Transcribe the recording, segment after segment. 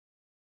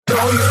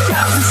know you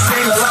got to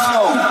sing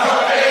along.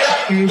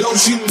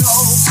 Don't you know?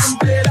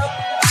 Pump it up.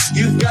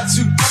 You've got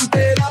to pump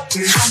it up.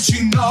 Don't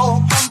you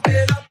know? Pump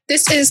it up.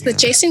 This is the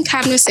Jason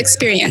Cavness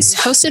Experience,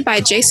 hosted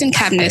by Jason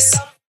Cavness.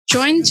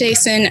 Join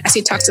Jason as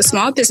he talks to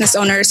small business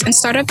owners and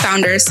startup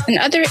founders and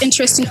other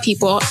interesting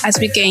people as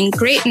we gain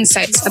great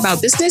insights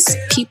about business,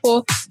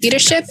 people,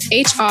 leadership,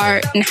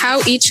 HR, and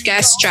how each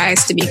guest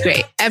strives to be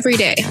great every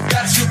day.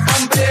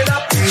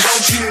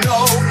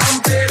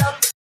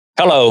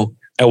 Hello,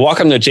 and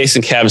welcome to the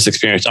Jason Cavness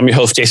Experience. I'm your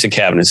host, Jason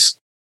Cavness.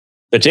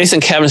 The Jason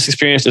Cavness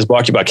Experience is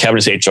brought to you by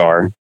Cavness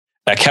HR.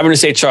 At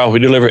Cavness HR, we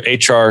deliver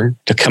HR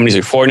to companies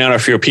with 49 or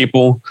fewer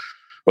people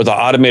with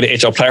our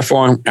automated HR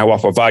platform, and while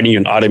providing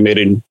you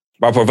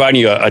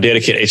a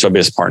dedicated HR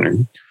business partner.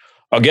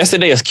 Our guest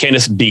today is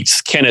Candice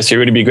Dietz. Candice, you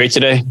ready to be great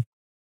today?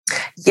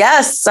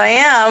 Yes, I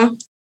am.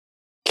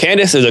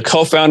 Candice is a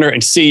co-founder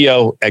and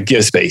CEO at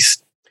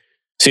GIVESPACE.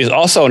 She is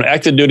also an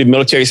active duty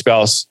military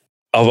spouse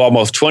of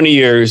almost 20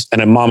 years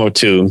and a mom of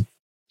two.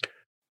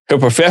 Her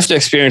professional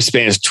experience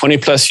spans 20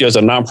 plus years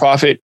of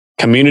nonprofit,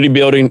 community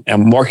building,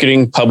 and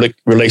marketing public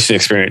relations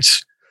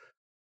experience.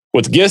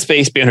 With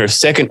GIVESPACE being her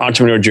second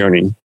entrepreneurial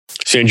journey,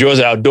 she enjoys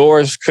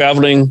outdoors,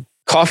 traveling,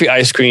 coffee,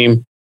 ice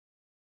cream,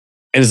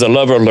 and is a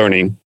lover of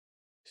learning.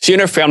 She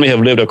and her family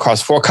have lived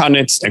across 4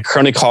 continents and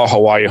currently call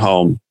Hawaii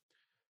home.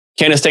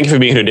 Candice, thank you for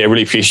being here today. I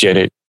really appreciate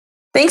it.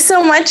 Thanks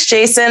so much,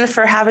 Jason,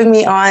 for having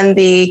me on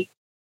the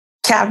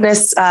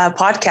Cavness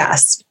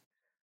podcast.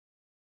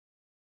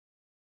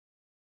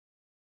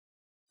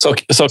 So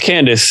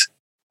Candice,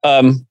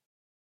 on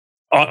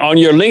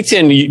your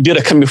LinkedIn, you did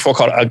a company before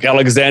called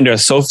Alexander and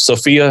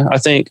Sophia, I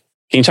think.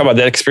 Can you talk about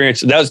that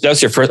experience? That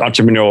was your first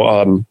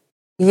entrepreneurial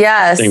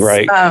yes. thing,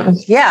 right?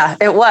 Yeah,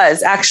 it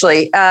was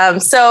actually.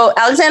 So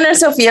Alexander and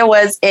Sophia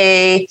was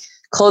a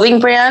clothing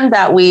brand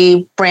that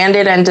we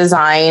branded and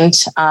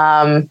designed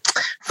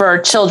for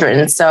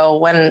children. So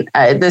when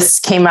this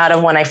came out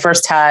of when I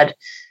first had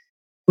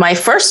my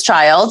first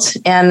child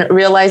and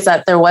realized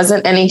that there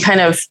wasn't any kind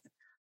of,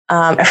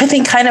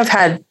 everything kind of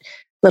had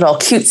little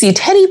cutesy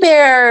teddy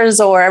bears,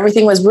 or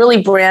everything was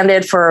really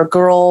branded for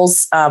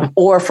girls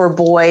or for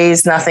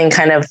boys, nothing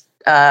kind of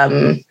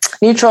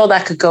neutral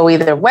that could go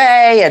either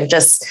way. And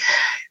just,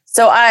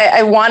 so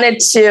I wanted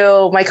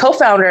to, my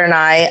co-founder and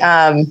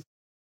I,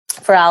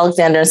 for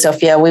Alexander and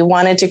Sophia, we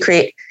wanted to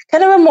create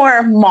kind of a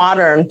more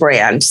modern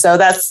brand. So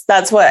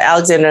that's what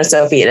Alexander and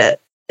Sophia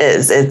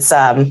is. It's,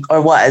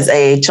 or was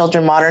a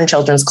modern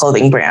children's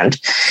clothing brand.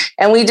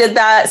 And we did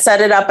that,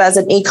 set it up as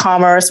an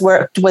e-commerce,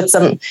 worked with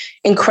some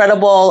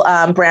incredible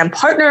brand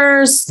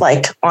partners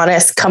like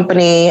Honest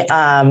Company.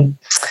 And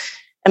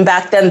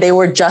back then they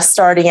were just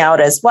starting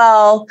out as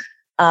well,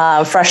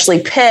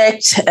 freshly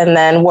picked, and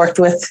then worked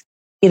with,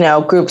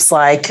 groups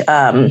like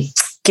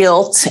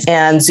Guilt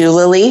and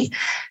Zulily.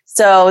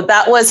 So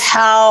that was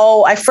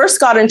how I first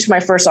got into my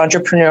first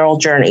entrepreneurial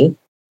journey.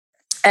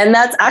 And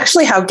that's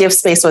actually how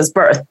GiveSpace was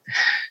birthed.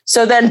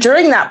 So then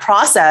during that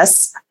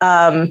process,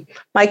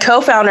 my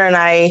co-founder and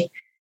I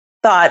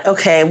thought,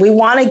 okay, we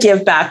want to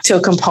give back to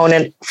a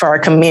component for our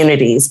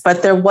communities,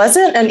 but there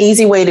wasn't an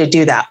easy way to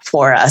do that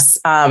for us.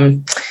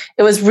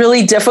 It was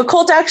really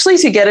difficult actually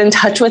to get in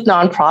touch with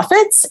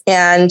nonprofits,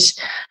 and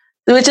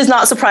which is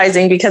not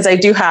surprising because I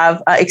do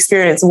have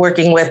experience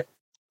working with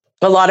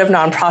a lot of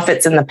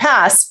nonprofits in the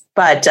past.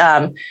 But,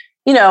 as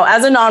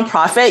a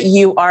nonprofit,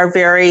 you are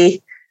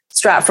very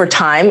strapped for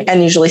time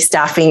and usually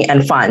staffing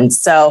and funds.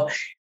 So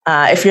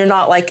if you're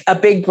not like a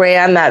big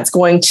brand that's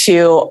going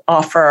to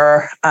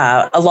offer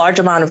a large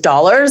amount of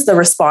dollars, the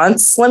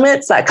response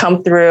limits that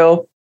come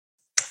through,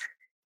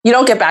 you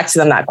don't get back to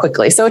them that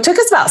quickly. So it took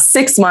us about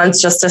 6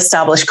 months just to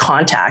establish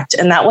contact.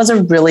 And that was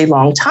a really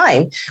long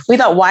time. We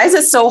thought, why is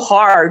it so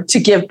hard to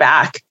give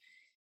back?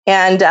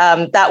 And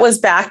that was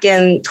back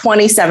in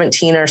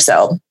 2017 or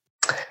so.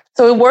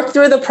 So we worked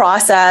through the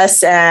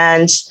process,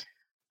 and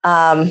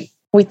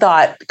we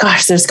thought,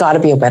 gosh, there's got to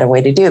be a better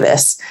way to do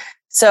this.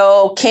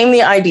 So came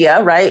the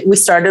idea, right? We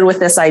started with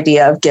this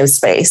idea of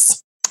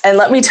GiveSpace. And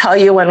let me tell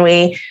you, when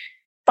we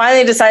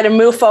finally decided to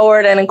move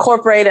forward and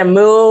incorporate and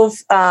move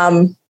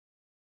our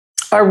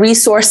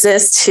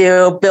resources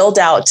to build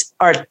out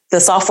the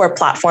software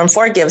platform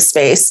for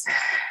GiveSpace,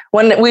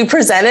 when we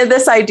presented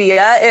this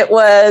idea,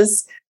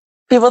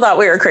 people thought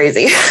we were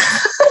crazy.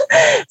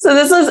 So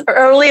this was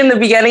early in the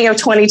beginning of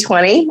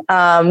 2020.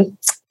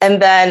 And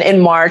then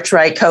in March,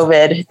 right,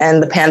 COVID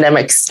and the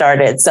pandemic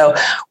started. So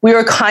we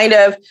were kind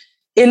of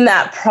in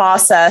that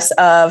process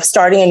of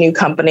starting a new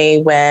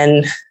company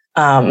when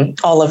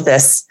all of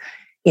this,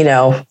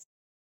 now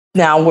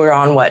we're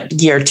on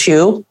year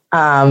 2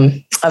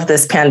 of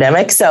this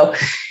pandemic. So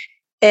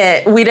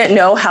we didn't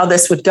know how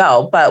this would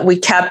go, but we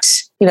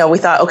kept, we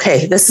thought,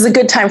 okay, this is a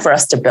good time for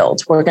us to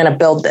build. We're going to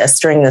build this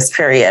during this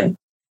period.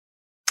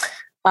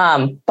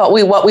 But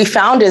what we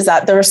found is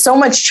that there was so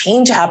much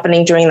change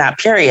happening during that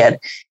period.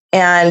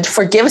 And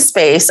for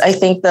GiveSpace, I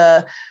think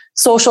the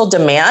social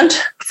demand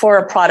for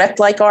a product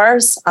like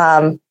ours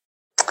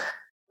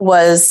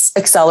was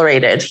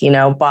accelerated,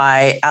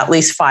 by at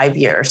least 5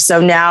 years. So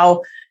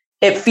now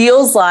it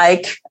feels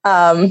like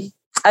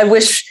I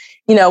wish,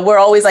 we're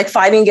always like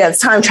fighting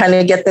against time, trying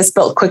to get this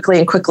built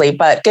quickly.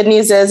 But good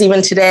news is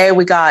even today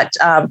we got,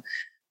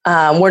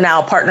 we're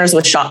now partners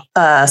with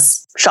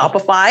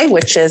Shopify,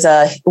 which is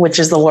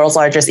the world's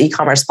largest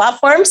e-commerce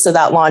platform. So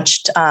that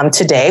launched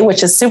today,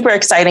 which is super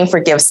exciting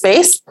for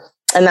GiveSpace.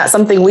 And that's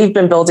something we've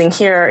been building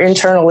here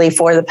internally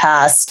for the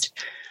past,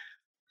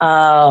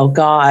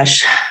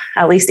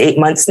 at least 8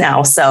 months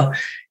now. So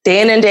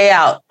day in and day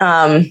out.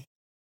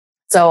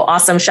 So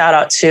awesome shout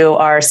out to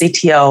our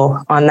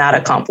CTO on that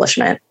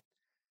accomplishment.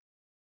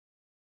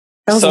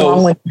 That was a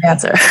long-winded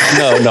answer.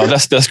 No,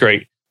 that's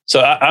great.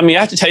 So, I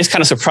have to tell you, it's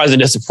kind of surprising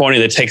and disappointing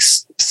that it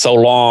takes so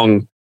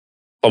long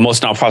for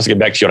most nonprofits to get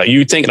back to you. Like,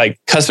 you think like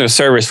customer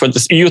service for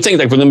this, you think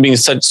like for them being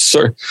such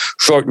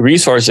short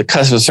resource, the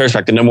customer service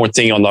like the number one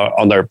thing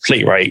on their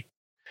plate, right?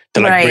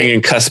 To like bring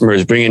in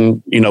customers,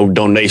 bring in,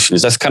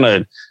 donations. That's kind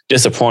of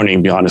disappointing,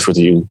 to be honest with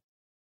you.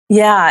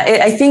 Yeah,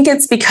 I think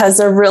it's because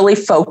they're really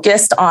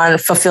focused on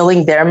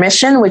fulfilling their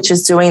mission, which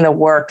is doing the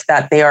work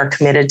that they are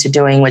committed to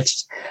doing,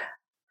 which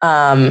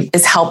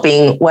is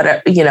helping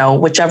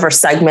whichever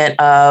segment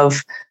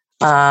of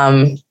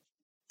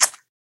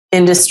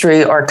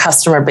industry or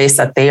customer base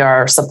that they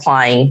are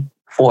supplying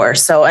for.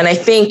 So, and I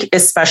think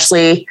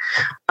especially,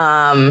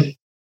 I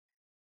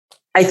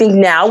think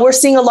now we're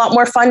seeing a lot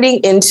more funding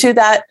into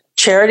that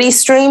charity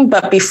stream,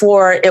 but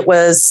before it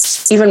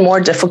was even more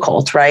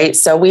difficult, right?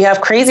 So we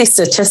have crazy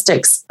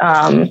statistics.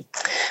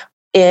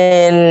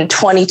 In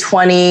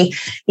 2020,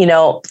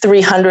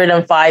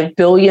 $305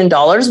 billion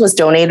was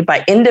donated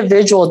by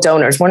individual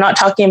donors. We're not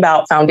talking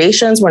about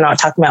foundations. We're not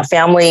talking about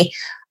family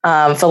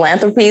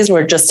philanthropies.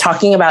 We're just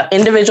talking about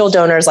individual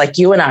donors like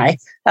you and I.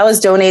 That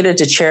was donated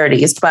to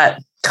charities. But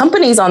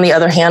companies, on the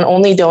other hand,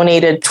 only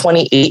donated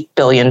 $28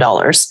 billion.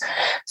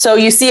 So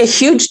you see a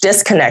huge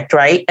disconnect,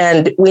 right?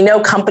 And we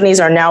know companies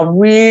are now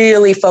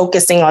really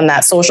focusing on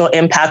that social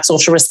impact,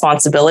 social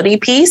responsibility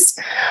piece.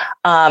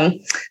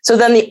 So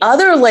then the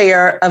other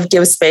layer of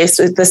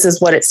GiveSpace, this is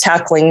what it's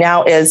tackling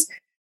now, is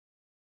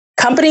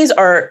companies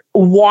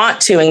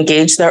want to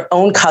engage their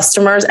own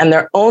customers and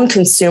their own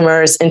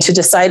consumers into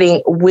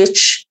deciding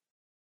which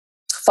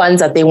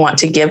funds that they want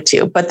to give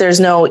to, but there's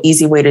no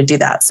easy way to do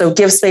that. So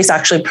GiveSpace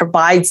actually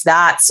provides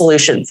that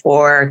solution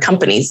for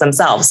companies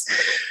themselves.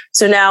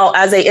 So now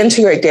as they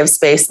integrate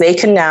GiveSpace, they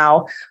can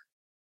now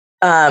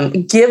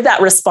give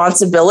that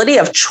responsibility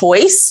of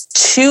choice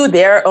to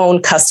their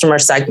own customer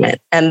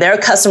segment, and their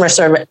customer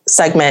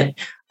segment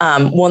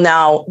will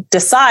now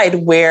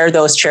decide where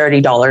those charity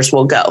dollars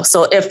will go.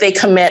 So if they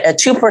commit a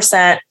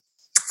 2%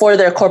 for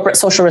their corporate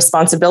social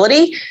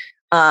responsibility,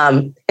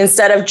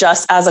 instead of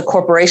just as a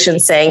corporation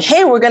saying,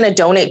 hey, we're going to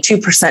donate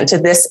 2% to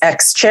this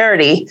X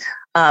charity,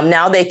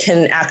 now they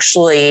can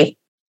actually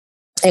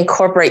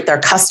incorporate their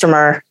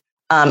customer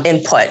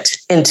input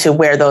into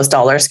where those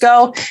dollars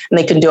go. And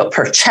they can do it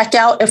per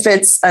checkout if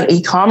it's an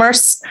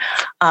e-commerce.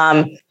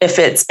 If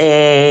it's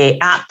a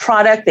app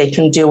product, they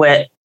can do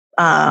it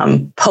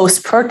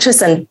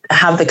post-purchase and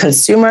have the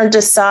consumer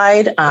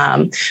decide.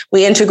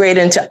 We integrate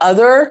into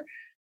other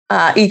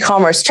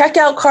e-commerce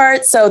checkout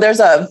carts. So there's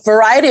a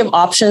variety of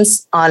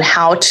options on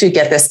how to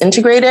get this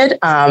integrated.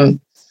 And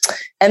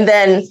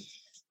then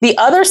the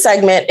other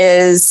segment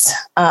is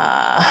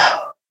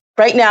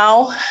right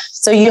now.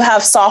 So you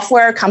have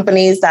software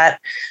companies that,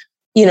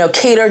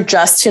 cater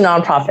just to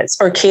nonprofits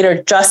or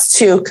cater just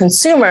to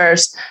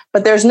consumers,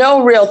 but there's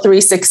no real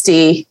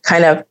 360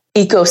 kind of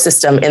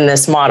ecosystem in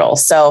this model.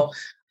 So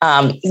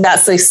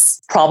that's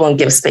the problem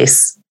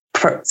GiveSpace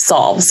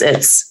solves.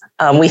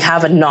 We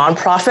have a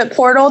nonprofit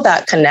portal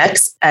that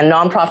connects, and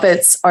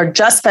nonprofits are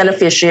just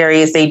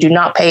beneficiaries. They do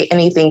not pay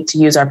anything to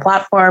use our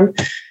platform.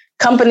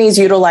 Companies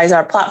utilize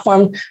our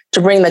platform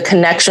to bring the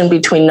connection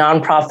between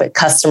nonprofit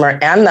customer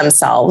and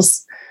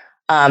themselves.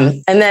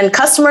 And then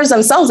customers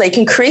themselves, they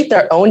can create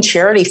their own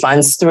charity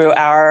funds through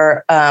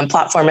our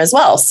platform as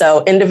well.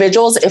 So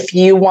individuals, if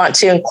you want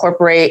to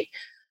incorporate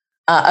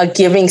a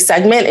giving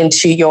segment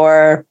into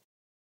your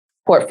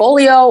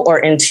portfolio or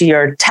into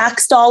your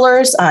tax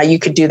dollars, you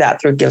could do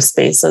that through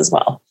GiveSpace as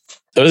well.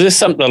 So is this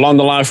something along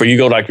the line where you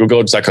go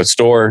to like a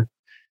store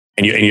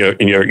and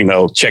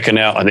you're checking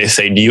out, and they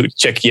say, do you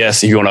check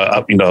yes if you want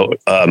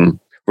to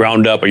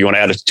round up, or you want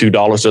to add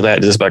 $2 to that?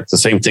 Is this like the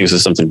same thing? Is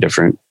this something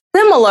different?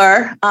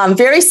 Similar,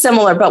 very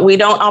similar, but we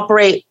don't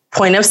operate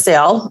point of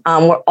sale.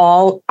 We're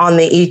all on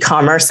the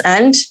e-commerce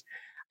end.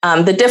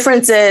 The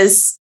difference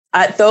is,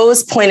 at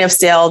those point of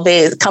sale,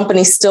 the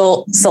company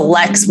still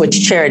selects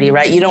which charity,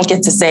 right? You don't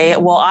get to say,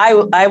 well,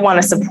 I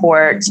want to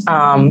support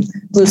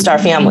Blue Star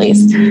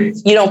Families.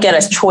 You don't get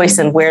a choice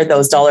in where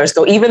those dollars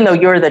go, even though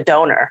you're the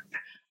donor.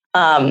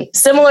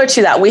 Similar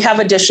to that, we have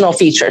additional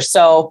features.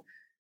 So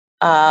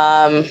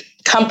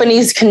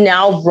companies can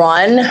now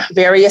run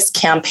various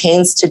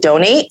campaigns to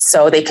donate.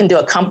 So they can do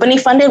a company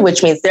funded,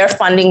 which means they're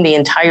funding the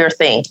entire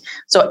thing.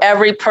 So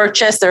every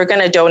purchase, they're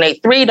going to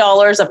donate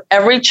 $3 of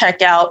every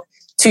checkout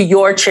to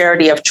your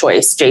charity of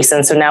choice,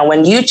 Jason. So now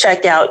when you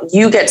check out,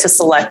 you get to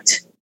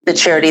select the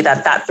charity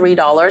that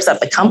 $3 that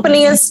the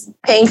company is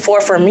paying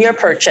for from your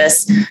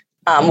purchase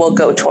will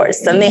go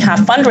towards. Then they have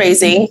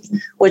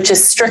fundraising, which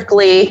is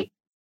strictly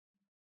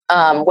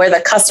where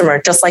the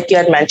customer, just like you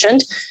had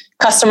mentioned,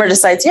 customer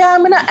decides, yeah,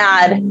 I'm going to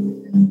add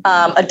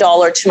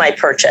 $1 to my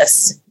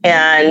purchase,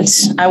 and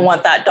I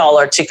want that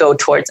dollar to go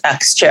towards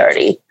X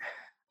charity.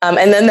 And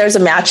then there's a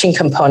matching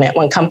component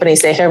when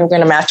companies say, here, we're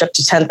going to match up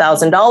to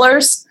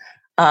 $10,000.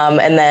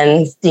 And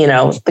then,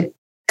 the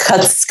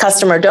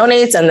customer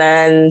donates, and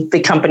then the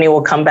company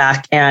will come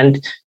back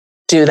and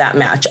do that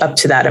match up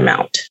to that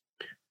amount.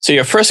 So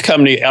your first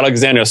company,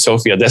 Alexander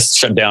Sophia, that's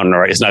shut down,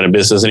 right? It's not in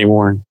business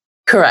anymore?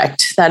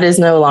 Correct. That is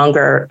no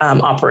longer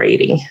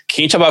operating.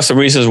 Can you talk about some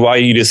reasons why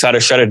you decided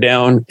to shut it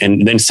down?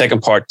 And then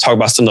second part, talk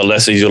about some of the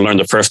lessons you learned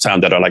the first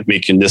time that are like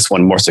making this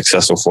one more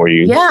successful for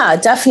you. Yeah,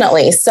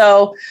 definitely.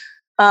 So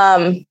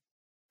a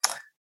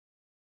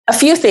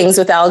few things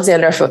with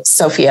Alexander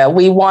Sophia.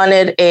 We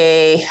wanted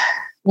a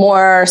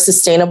more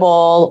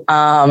sustainable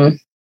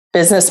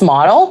business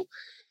model.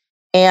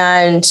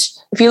 And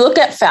if you look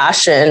at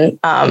fashion,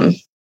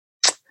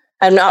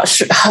 I'm not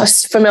sure how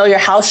familiar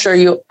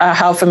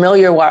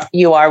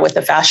you are with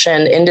the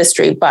fashion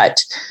industry,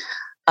 but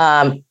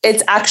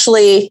it's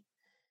actually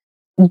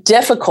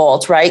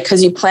difficult, right?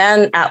 Because you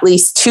plan at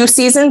least 2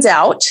 seasons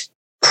out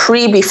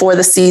before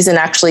the season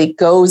actually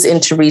goes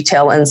into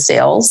retail and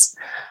sales.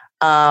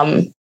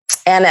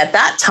 And at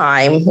that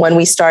time, when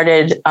we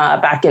started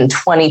back in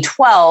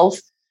 2012,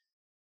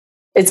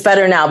 it's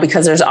better now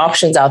because there's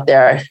options out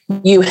there.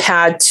 You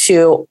had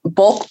to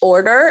bulk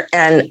order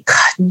and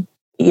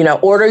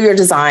order your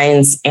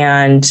designs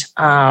and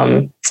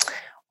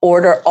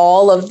order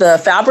all of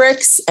the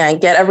fabrics and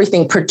get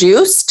everything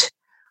produced.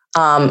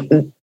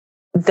 Then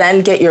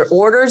get your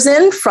orders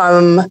in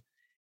from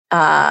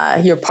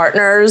your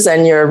partners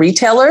and your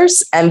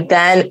retailers, and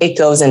then it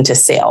goes into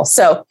sale.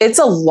 So it's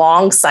a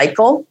long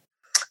cycle.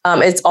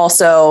 It's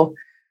also,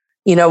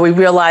 we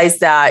realize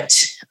that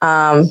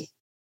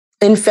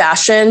in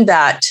fashion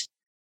that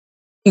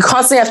you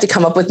constantly have to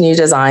come up with new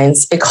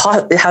designs. It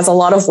has a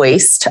lot of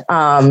waste.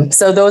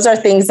 So those are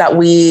things that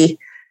we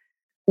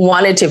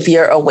wanted to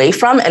veer away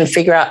from and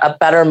figure out a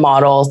better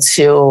model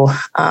to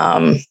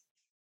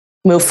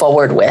move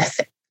forward with.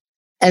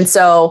 And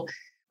so,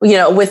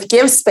 with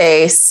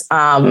GiveSpace,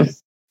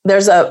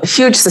 there's a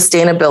huge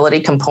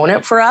sustainability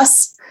component for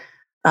us.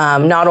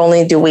 Not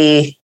only do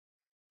we,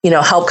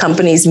 help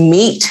companies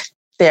meet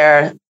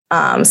their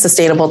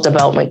sustainable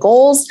development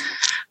goals,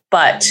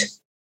 but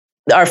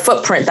our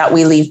footprint that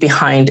we leave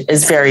behind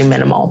is very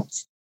minimal.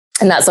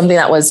 And that's something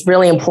that was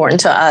really important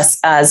to us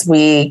as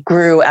we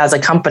grew as a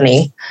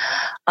company.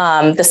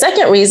 The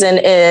second reason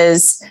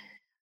is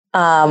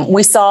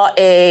we saw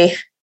a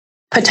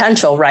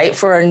potential, right,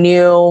 for a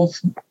new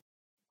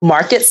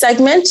market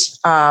segment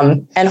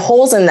and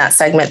holes in that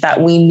segment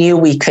that we knew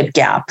we could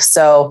gap.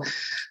 So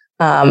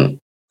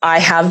I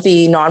have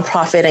the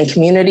nonprofit and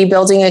community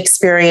building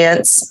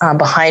experience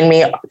behind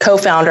me.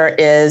 Co-founder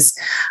is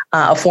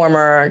a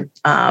former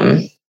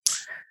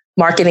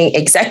marketing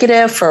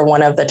executive for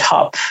one of the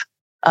top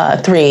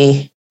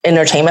 3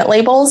 entertainment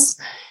labels.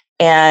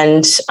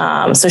 And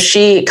so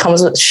she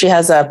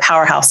has a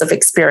powerhouse of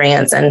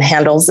experience and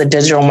handles the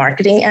digital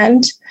marketing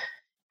end.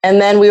 And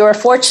then we were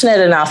fortunate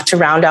enough to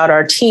round out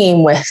our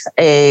team with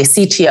a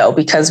CTO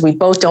because we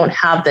both don't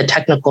have the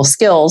technical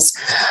skills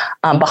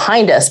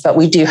behind us, but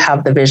we do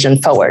have the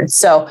vision forward.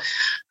 So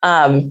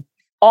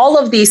all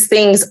of these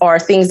things are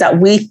things that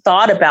we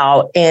thought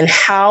about in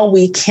how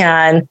we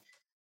can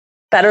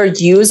better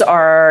use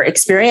our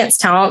experience,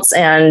 talents,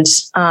 and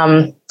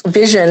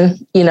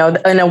vision, in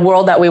a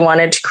world that we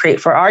wanted to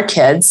create for our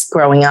kids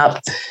growing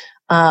up.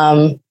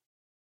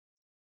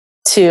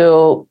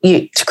 To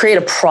create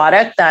a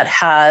product that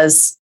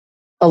has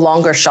a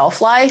longer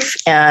shelf life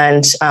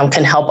and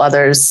can help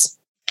others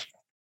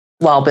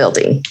while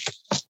building.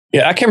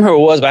 Yeah, I can't remember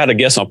who it was, but I had a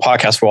guest on a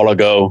podcast a while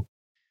ago.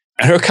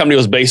 And her company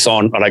was based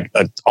on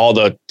all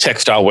the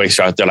textile waste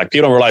out there. Like,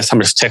 people don't realize how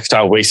much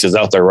textile waste is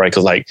out there, right?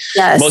 Because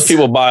yes. Most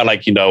people buy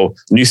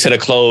new set of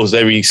clothes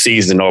every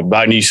season or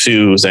buy new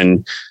shoes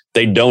and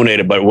they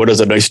donate it. But where does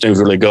the donations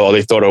really go? Or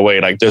they throw it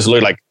away. There's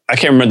literally I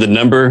can't remember the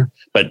number,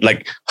 but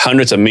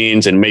hundreds of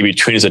millions and maybe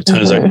trillions of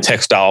tons of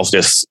textiles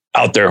just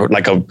out there.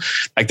 Like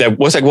that.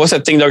 What's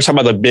that thing they were talking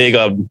about? The big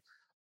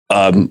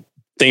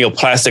thing of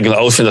plastic in the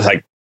ocean that's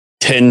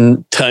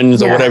 10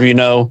 tons or whatever,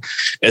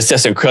 It's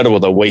just incredible,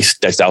 the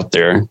waste that's out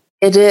there.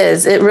 It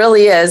is. It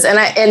really is.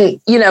 And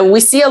we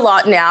see a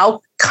lot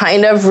now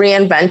kind of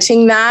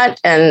reinventing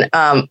that and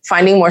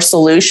finding more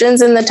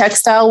solutions in the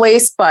textile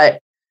waste,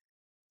 but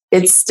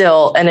it's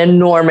still an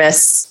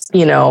enormous,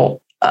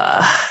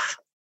 I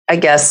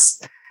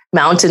guess,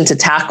 mountain to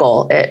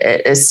tackle.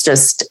 It's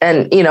just,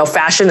 and,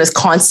 fashion is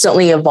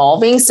constantly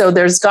evolving. So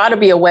there's got to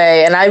be a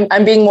way. And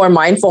I'm being more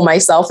mindful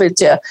myself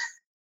into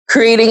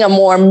creating a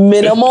more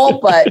minimal,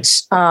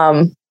 but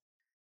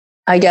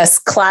I guess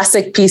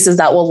classic pieces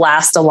that will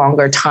last a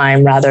longer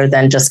time rather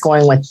than just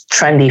going with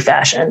trendy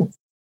fashion.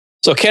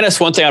 So Candice,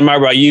 one thing I admire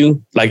about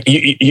you, like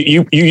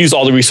you use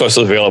all the resources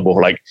available.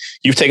 Like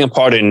you've taken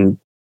part in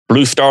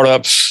Blue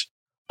Startups,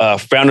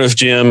 Founders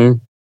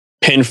Gym,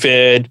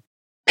 PenFed,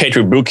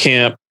 Patriot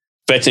Bootcamp,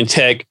 Vets in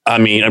Tech. I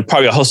mean, and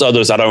probably a host of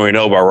others I don't really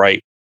know about,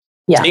 right?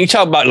 Yeah. Can you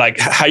talk about like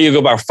how you go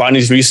about finding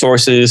these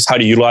resources? How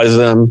do you utilize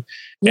them?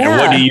 Yeah.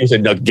 And what do you use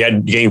to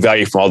gain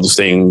value from all those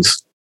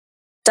things?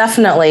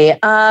 Definitely.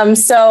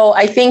 So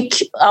I think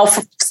I'll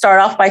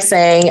start off by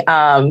saying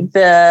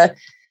the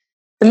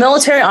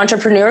military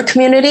entrepreneur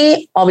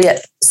community,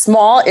 albeit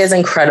small, is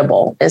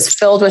incredible, is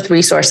filled with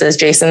resources.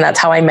 Jason, that's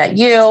how I met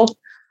you.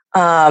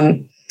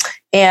 And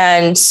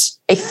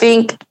I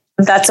think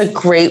that's a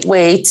great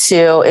way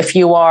to, if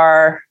you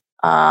are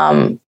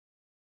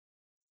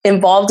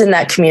involved in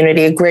that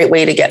community, a great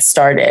way to get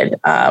started.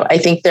 I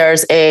think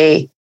there's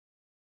a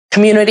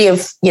community of,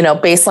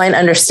 baseline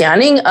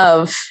understanding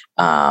of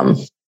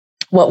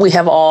what we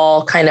have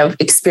all kind of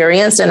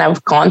experienced and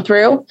have gone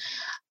through.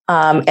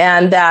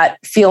 And that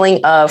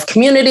feeling of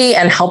community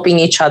and helping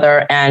each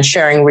other and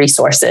sharing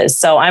resources.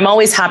 So I'm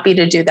always happy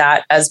to do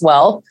that as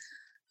well.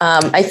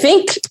 I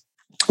think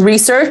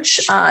research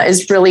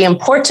is really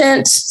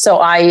important. So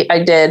I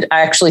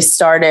actually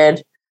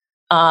started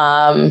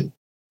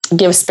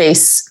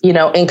GiveSpace,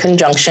 in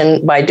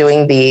conjunction by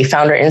doing the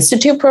Founder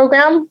Institute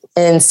program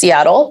in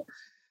Seattle.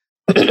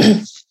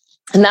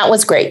 And that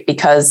was great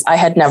because I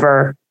had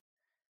never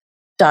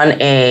done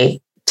a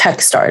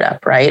tech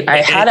startup, right? I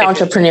had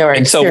entrepreneur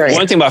experience. So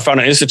one thing about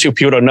Founder Institute,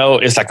 people don't know,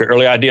 it's like the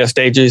early idea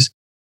stages.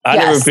 I've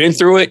never been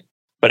through it,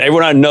 but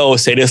everyone I know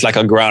say this like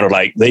a grounder,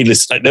 like they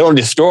don't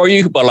destroy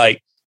you, but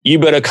like you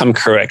better come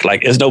correct.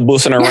 Like there's no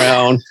boosting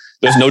around.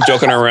 There's no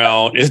joking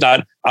around. It's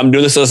not, I'm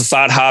doing this as a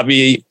side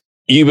hobby.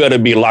 You better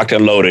be locked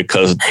and loaded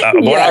because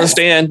what I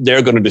understand,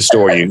 they're going to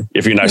destroy you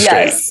if you're not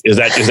straight. Is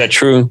that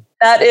true?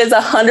 That is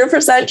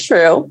 100%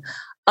 true.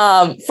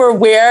 For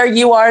where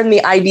you are in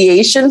the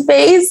ideation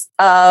phase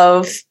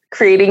of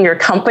creating your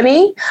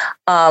company,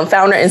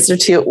 Founder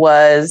Institute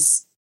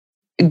was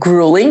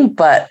grueling,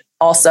 but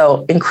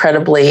also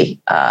incredibly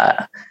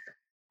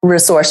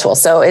resourceful.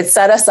 So it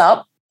set us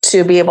up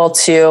to be able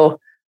to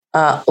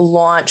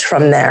launch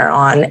from there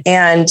on.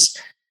 And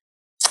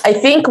I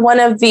think one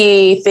of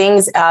the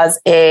things as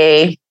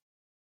being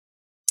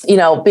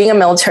a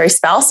military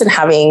spouse and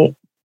having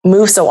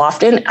moved so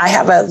often, I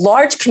have a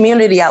large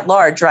community at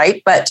large,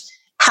 right? But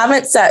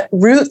haven't set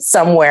roots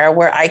somewhere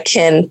where I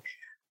can,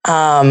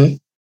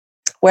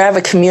 where I have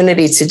a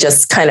community to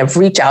just kind of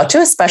reach out to,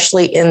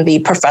 especially in the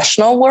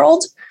professional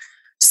world.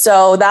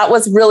 So that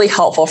was really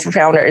helpful for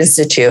Founder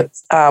Institute.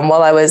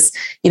 While I was,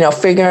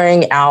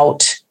 figuring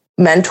out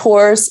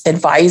mentors,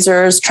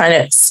 advisors,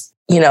 trying to,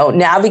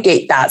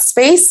 navigate that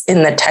space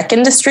in the tech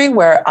industry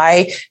where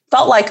I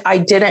felt like I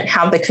didn't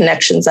have the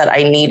connections that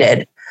I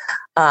needed.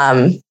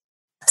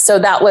 So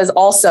that was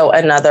also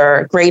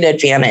another great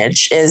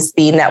advantage is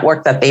the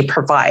network that they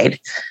provide.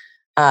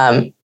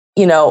 I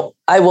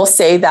will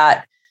say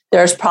that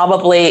there's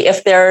probably,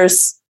 if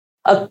there's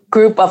a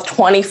group of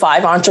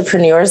 25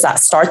 entrepreneurs that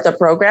start the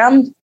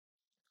program,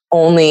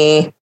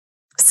 only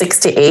 6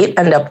 to 8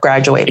 end up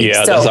graduating.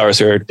 Yeah, that's what I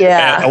heard.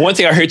 Yeah. And one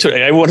thing I heard too,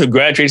 everyone who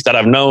graduates that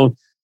I've known,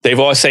 they've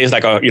always say it's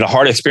like a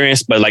hard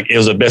experience, but like it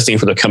was the best thing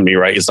for the company,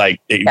 right? It's like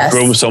it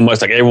grew so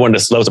much. Like everyone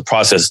just loves the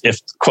process. If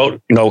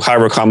quote,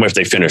 however come if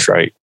they finish,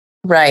 right?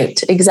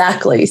 Right,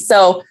 exactly.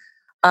 So,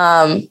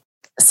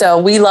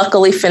 we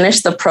luckily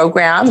finished the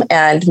program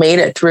and made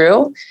it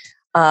through.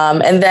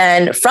 And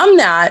then from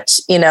that,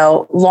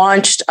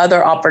 launched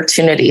other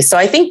opportunities. So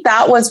I think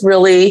that was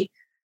really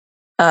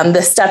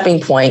the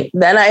stepping point.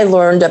 Then I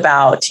learned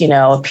about,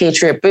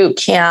 Patriot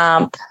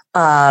Bootcamp.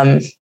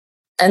 And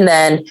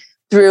then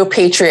through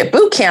Patriot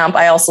Bootcamp,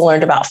 I also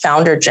learned about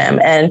Founder Gym.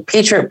 And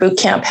Patriot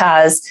Bootcamp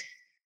has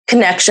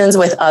connections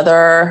with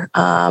other,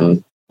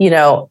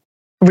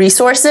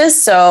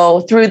 resources.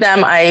 So through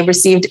them, I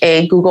received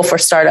a Google for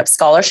Startup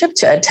scholarship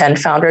to attend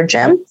Founder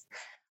Gym.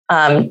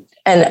 And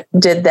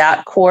did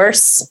that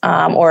course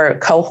or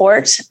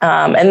cohort.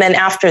 And then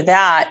after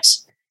that,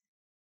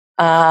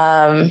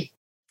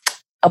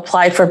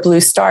 applied for Blue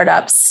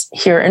Startups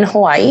here in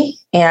Hawaii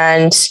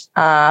and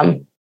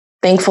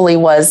thankfully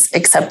was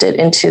accepted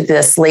into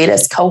this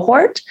latest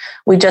cohort.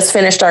 We just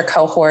finished our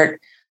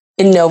cohort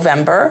in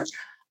November.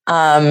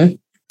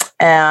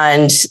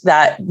 And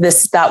that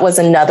was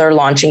another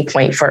launching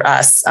point for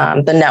us.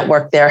 The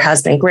network there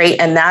has been great.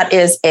 And that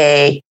is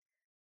a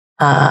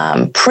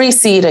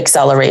pre-seed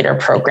accelerator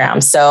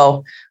program.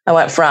 So I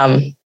went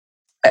from,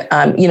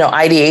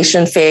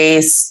 ideation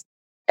phase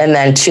and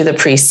then to the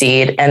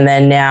pre-seed. And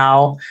then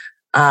now,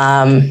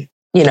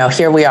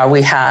 here we are,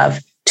 we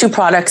have 2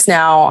 products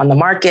now on the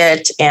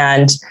market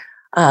and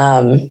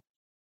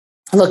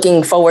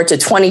looking forward to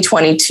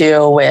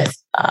 2022 with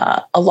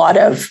a lot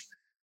of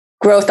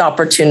growth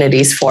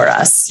opportunities for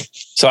us.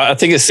 So I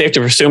think it's safe to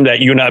presume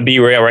that you and I be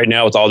where you are right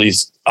now with all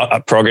these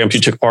programs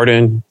you took part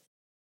in.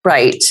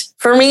 Right.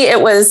 For me,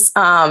 it was,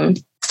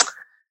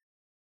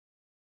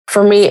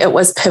 for me, it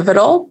was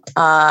pivotal.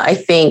 I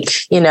think,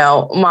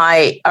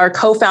 our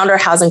co-founder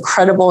has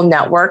incredible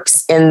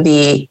networks in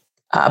the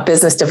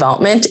business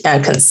development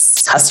and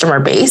customer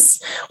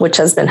base, which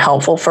has been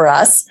helpful for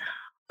us.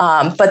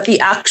 But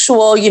the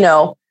actual,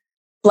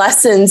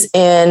 lessons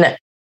in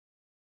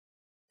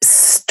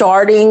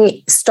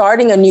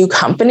starting a new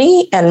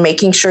company and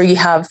making sure you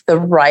have the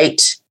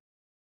right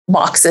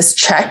boxes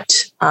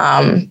checked,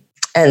 and,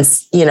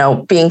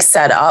 being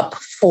set up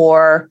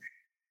for,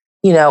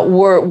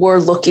 we're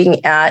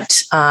looking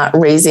at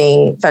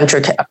raising venture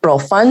capital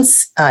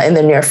funds in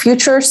the near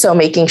future. So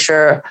making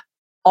sure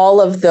all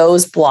of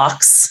those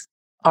blocks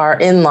are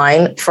in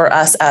line for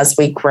us as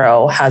we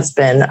grow has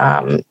been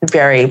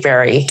very,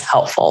 very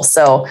helpful.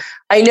 So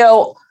I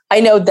know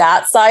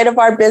that side of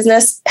our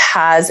business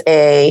has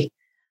a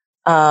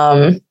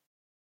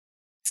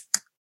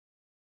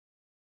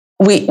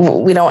we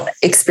don't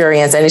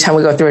experience anytime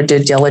we go through a due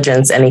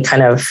diligence any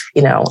kind of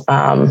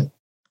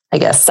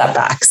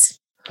setbacks.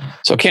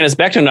 So Candice,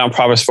 back to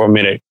nonprofits for a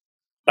minute.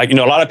 A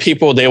lot of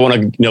people, they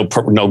want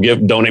to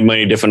donate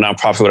money to different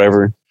nonprofits,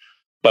 whatever.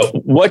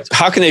 But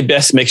how can they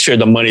best make sure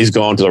the money's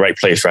going to the right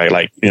place,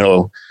 right?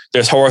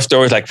 There's horror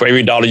stories, for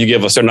every dollar you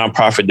give a certain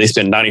nonprofit, they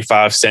spend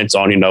 95 cents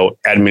on,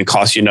 admin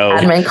costs,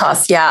 Admin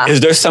costs, yeah.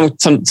 Is there some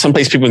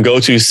place people can go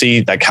to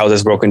see how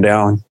that's broken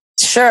down?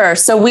 Sure.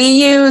 So we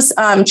use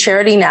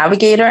Charity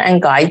Navigator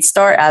and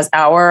GuideStar as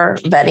our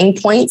vetting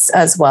points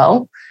as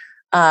well.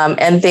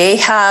 And they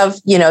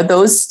have,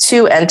 those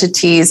two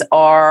entities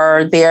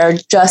are there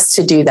just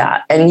to do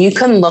that. And you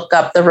can look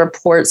up the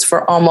reports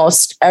for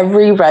almost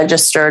every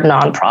registered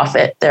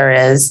nonprofit there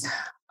is,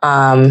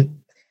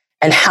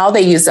 and how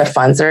they use their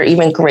funds. They're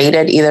even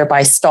graded either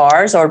by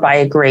stars or by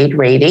a grade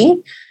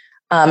rating.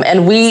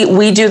 And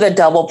we do the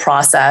double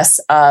process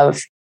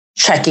of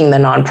checking the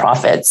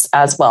nonprofits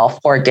as well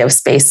for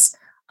GiveSpace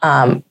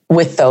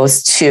with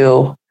those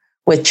two,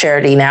 with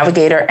Charity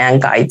Navigator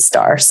and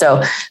GuideStar.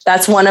 So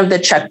that's one of the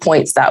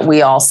checkpoints that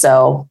we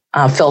also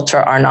filter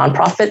our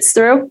nonprofits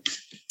through.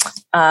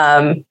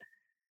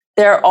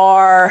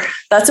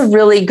 That's a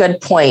really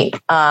good point.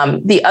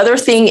 The other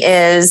thing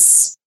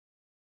is,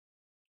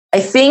 I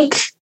think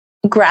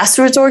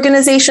grassroots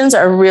organizations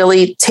are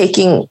really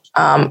taking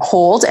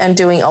hold and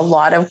doing a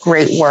lot of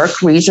great work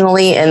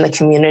regionally in the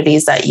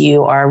communities that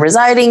you are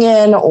residing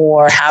in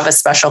or have a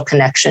special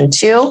connection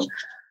to.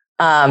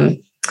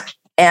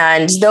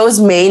 And those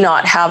may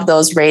not have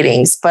those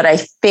ratings, but I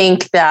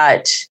think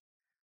that,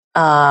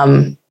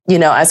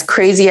 as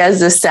crazy as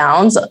this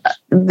sounds,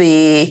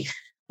 the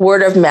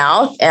word of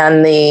mouth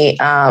and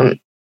the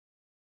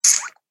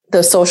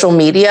social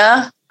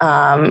media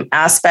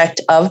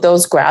aspect of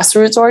those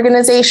grassroots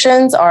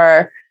organizations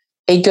are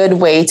a good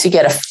way to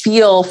get a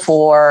feel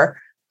for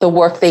the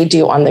work they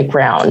do on the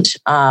ground.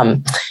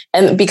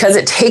 And because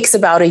it takes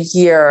about a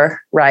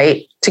year,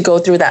 right, to go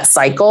through that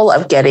cycle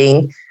of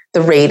getting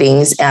the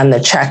ratings and the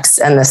checks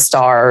and the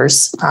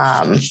stars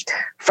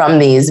from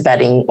these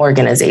vetting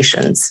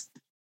organizations.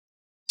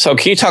 So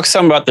can you talk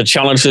some about the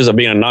challenges of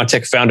being a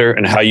non-tech founder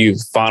and how you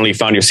finally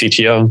found your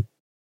CTO?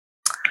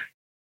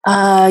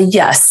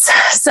 Yes.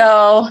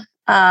 So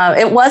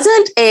it was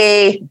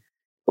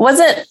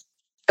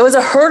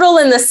a hurdle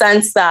in the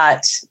sense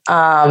that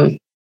I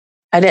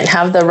didn't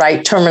have the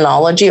right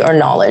terminology or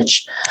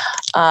knowledge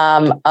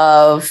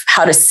of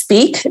how to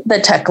speak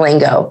the tech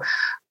lingo.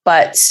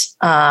 But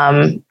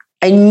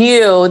I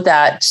knew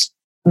that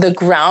the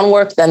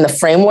groundwork, then the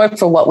framework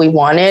for what we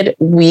wanted,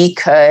 we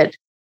could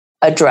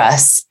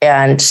address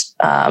and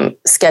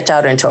sketch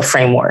out into a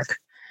framework.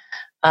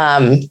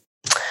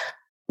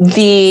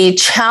 The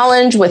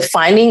challenge with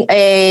finding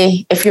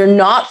if you're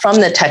not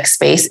from the tech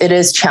space, it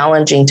is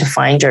challenging to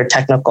find your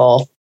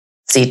technical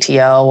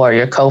CTO or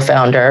your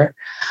co-founder.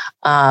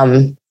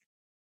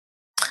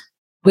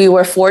 We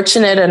were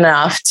fortunate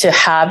enough to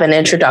have an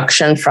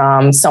introduction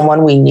from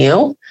someone we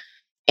knew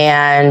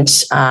and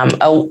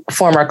a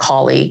former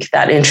colleague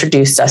that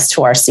introduced us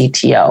to our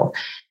CTO.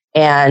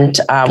 And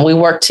we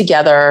worked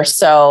together.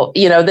 So,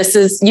 you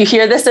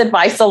hear this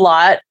advice a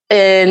lot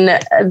in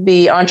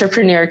the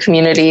entrepreneur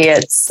community.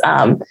 It's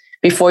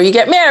before you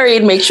get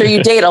married, make sure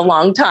you date a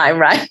long time,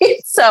 right?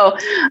 So,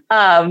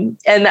 and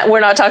that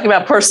we're not talking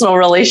about personal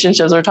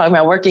relationships, we're talking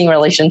about working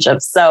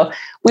relationships. So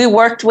we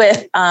worked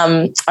with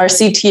our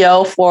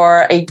CTO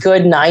for a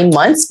good 9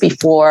 months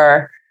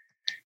before,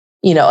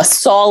 a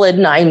solid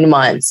 9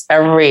 months,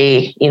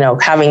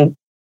 having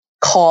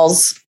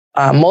calls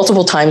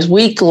multiple times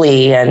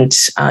weekly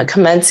and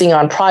commencing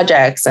on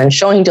projects and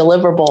showing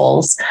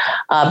deliverables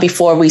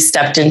before we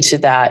stepped into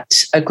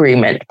that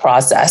agreement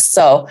process.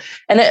 So,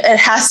 and it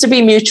has to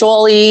be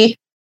mutually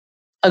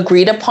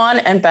agreed upon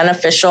and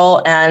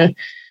beneficial. And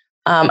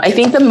I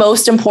think the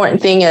most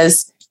important thing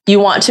is you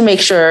want to make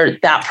sure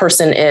that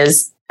person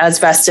is as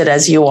vested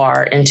as you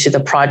are into the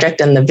project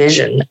and the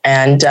vision.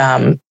 And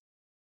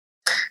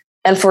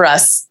for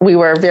us, we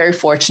were very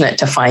fortunate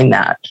to find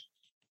that.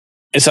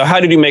 And so how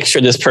did you make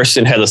sure this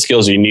person had the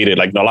skills you needed?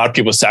 Like a lot of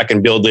people say, I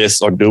can build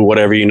this or do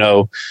whatever,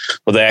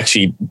 but they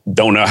actually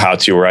don't know how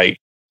to, right?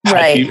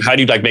 How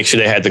do you like make sure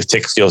they had the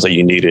tech skills that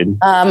you needed?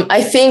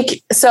 I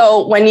think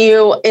so. When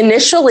you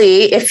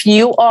initially, if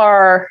you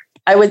are,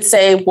 I would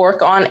say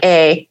work on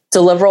a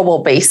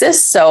deliverable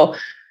basis. So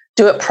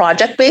do it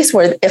project based,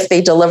 where if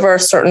they deliver a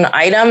certain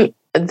item,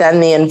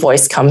 then the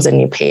invoice comes and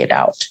you pay it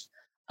out.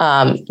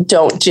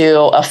 Don't do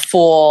a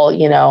full,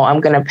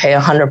 I'm going to pay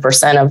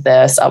 100% of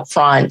this up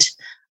front.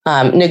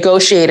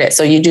 Negotiate it.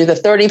 So you do the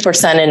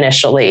 30%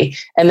 initially,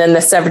 and then the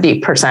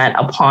 70%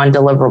 upon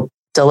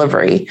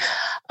delivery.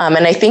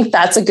 And I think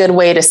that's a good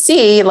way to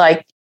see,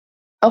 like,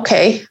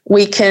 okay,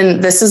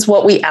 this is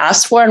what we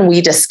asked for and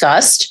we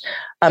discussed.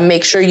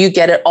 Make sure you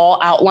get it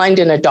all outlined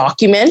in a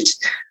document,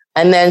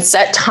 and then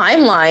set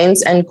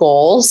timelines and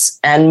goals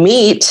and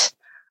meet,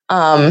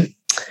 a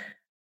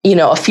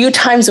few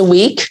times a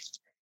week,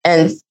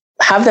 and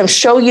have them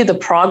show you the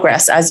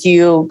progress as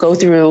you go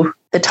through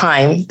the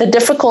time. The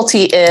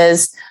difficulty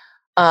is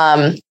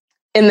in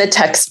the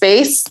tech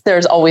space,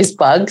 there's always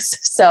bugs.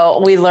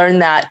 So we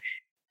learned that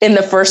in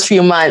the first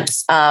few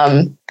months,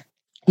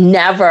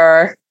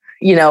 never,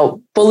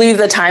 believe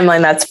the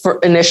timeline that's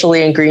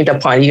initially agreed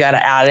upon. You got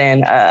to add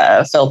in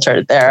a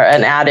filter there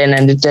and add in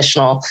an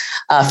additional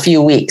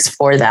few weeks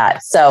for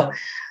that. So,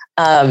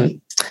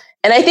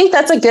 and I think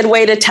that's a good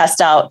way to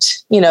test out,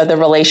 the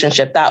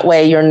relationship. That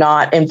way you're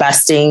not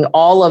investing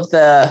all of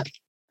the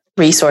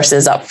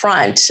resources up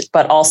front,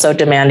 but also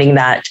demanding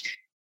that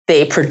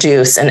they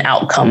produce an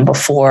outcome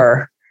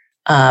before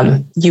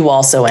you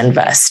also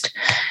invest.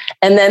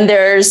 And then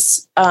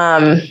there's,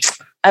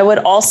 I would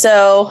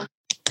also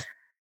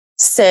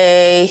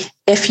say,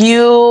 if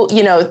you,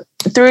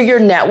 through your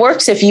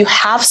networks, if you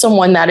have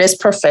someone that is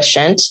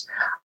proficient,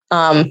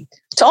 to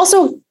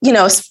also,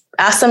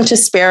 ask them to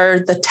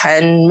spare the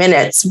 10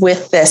 minutes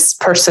with this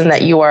person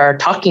that you are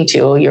talking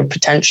to, your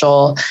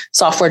potential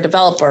software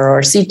developer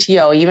or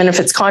CTO, even if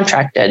it's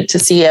contracted, to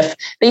see if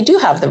they do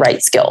have the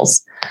right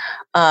skills.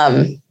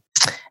 And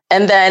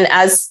then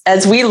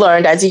as we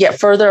learned, as you get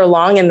further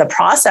along in the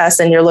process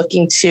and you're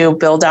looking to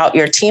build out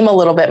your team a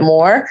little bit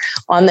more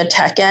on the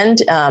tech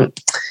end,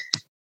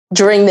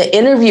 during the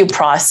interview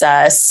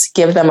process,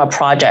 give them a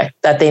project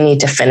that they need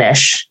to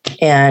finish.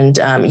 And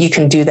you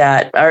can do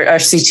that. Our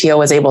CTO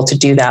was able to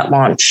do that,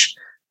 launch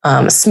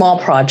small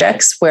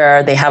projects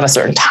where they have a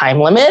certain time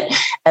limit,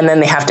 and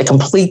then they have to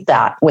complete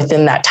that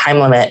within that time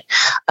limit.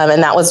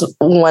 And that was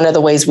one of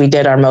the ways we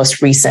did our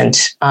most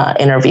recent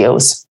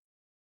interviews.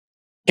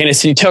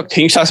 Candice,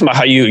 can you talk about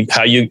how you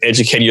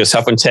educated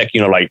yourself in tech?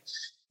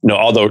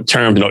 All the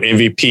terms,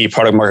 MVP,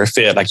 product market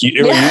fit. Like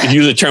you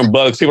use the term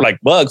bugs. People are like,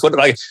 bugs. What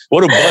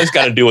do bugs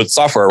got to do with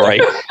software,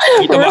 right?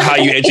 Can you talk about how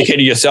you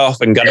educated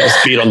yourself and got up to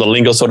speed on the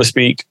lingo, so to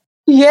speak?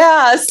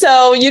 Yeah.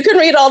 So you can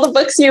read all the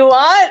books you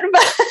want,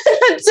 but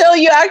until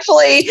you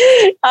actually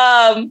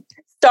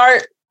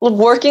start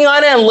working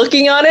on it and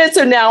looking on it.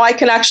 So now I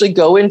can actually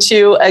go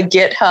into a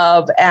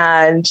GitHub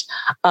and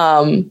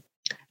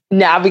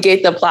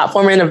navigate the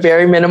platform in a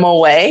very minimal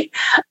way.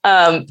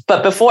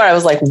 But before I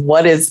was like,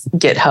 what is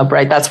GitHub,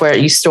 right? That's where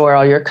you store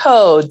all your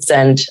codes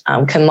and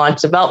can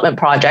launch development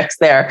projects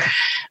there.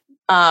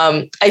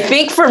 I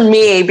think for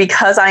me,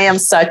 because I am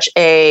such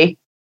a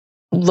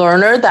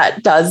learner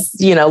that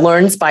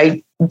learns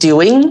by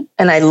doing,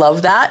 and I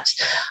love that.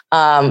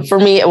 For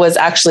me, it was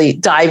actually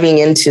diving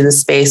into the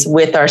space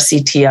with our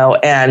CTO.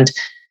 And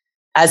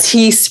as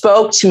he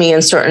spoke to me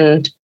in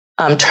certain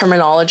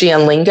terminology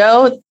and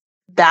lingo,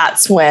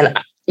 that's when,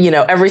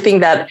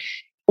 everything that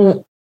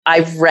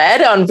I've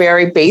read on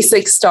very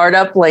basic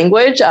startup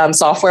language,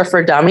 software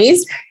for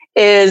dummies,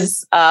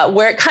 is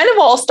where it kind of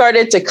all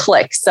started to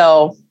click.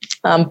 So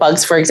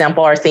bugs, for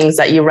example, are things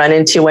that you run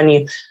into when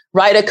you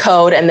write a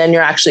code and then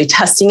you're actually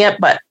testing it,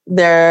 but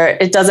the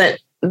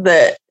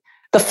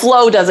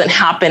flow doesn't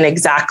happen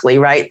exactly,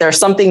 right? There's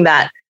something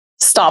that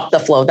stopped the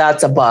flow.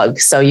 That's a bug.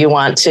 So you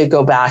want to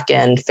go back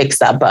and fix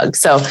that bug.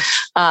 So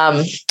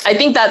I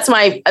think that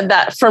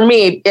for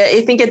me,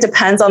 I think it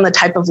depends on the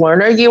type of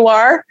learner you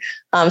are.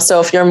 So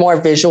if you're more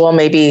visual,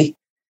 maybe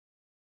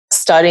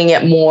studying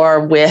it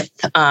more with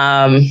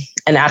an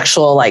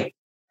actual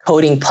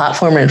coding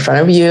platform in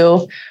front of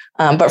you.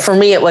 But for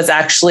me, it was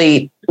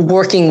actually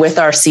working with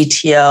our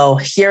CTO,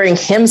 hearing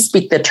him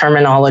speak the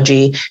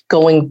terminology,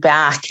 going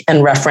back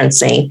and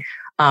referencing.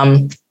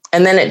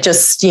 And then it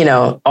just,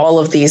 all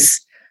of these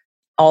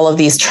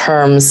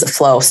terms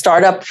flow.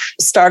 Startup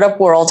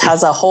world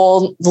has a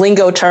whole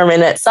lingo term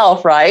in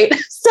itself, right?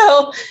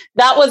 So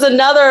that was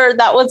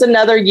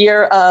another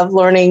year of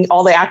learning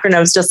all the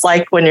acronyms, just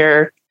like when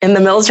you're in the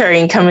military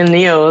and come in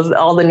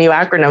all the new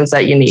acronyms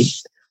that you need.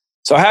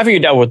 So how have you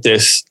dealt with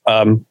this?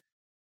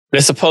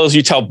 Let's suppose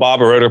you tell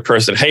Bob, a regular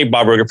person, hey,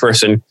 Bob, a regular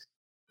person,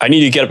 I need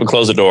you to get up and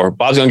close the door.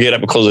 Bob's going to get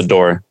up and close the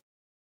door.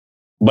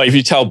 But if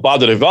you tell Bob,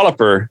 the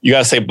developer, you got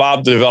to say,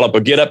 Bob, the developer,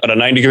 get up at a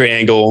 90-degree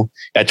angle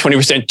at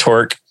 20%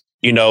 torque,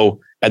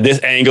 at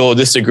this angle,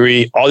 this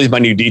degree, all these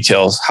minute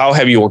details. How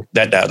have you worked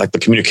that like the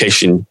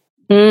communication?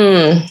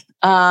 That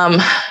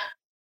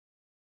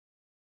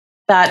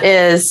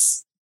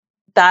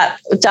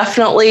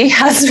definitely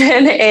has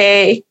been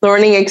a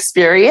learning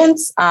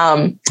experience.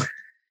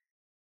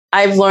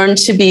 I've learned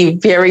to be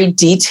very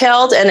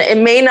detailed, and it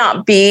may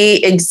not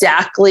be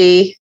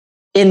exactly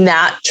in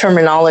that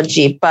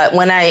terminology, but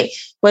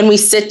when we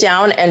sit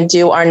down and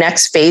do our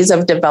next phase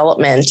of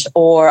development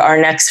or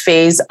our next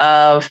phase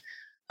of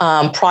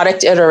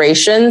product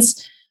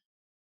iterations,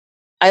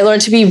 I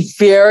learned to be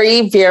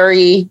very,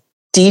 very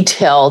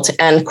detailed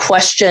and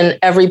question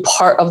every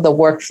part of the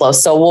workflow.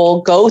 So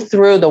we'll go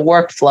through the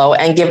workflow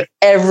and give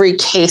every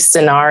case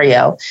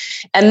scenario.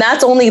 And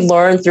that's only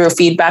learned through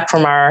feedback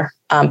from our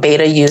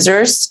beta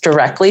users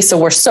directly. So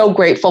we're so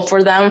grateful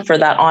for them for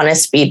that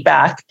honest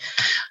feedback.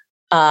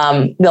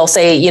 They'll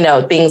say,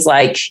 things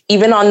like,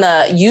 even on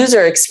the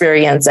user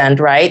experience end,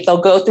 right?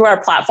 They'll go through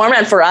our platform.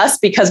 And for us,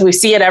 because we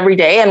see it every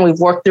day and we've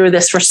worked through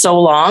this for so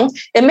long,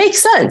 it makes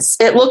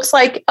sense. It looks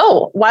like,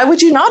 oh, why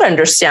would you not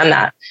understand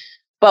that?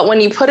 But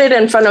when you put it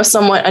in front of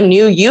someone, a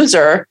new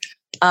user,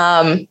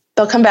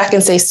 they'll come back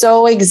and say,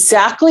 so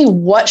exactly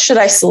what should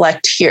I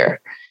select here?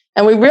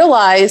 And we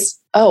realize,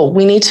 oh,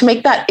 we need to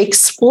make that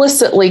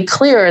explicitly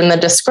clear in the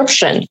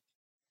description.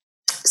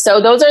 So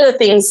those are the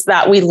things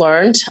that we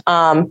learned.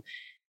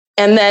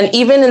 And then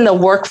even in the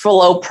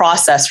workflow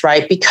process,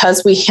 right?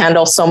 Because we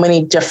handle so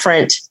many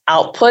different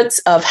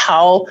outputs of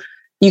how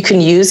you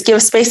can use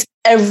GiveSpace,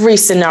 every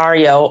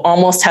scenario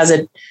almost has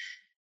a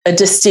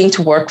distinct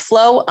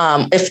workflow.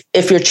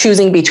 If you're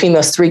choosing between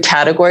those three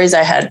categories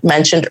I had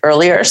mentioned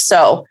earlier.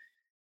 So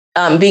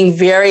being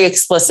very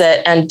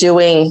explicit and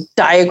doing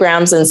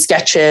diagrams and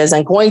sketches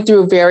and going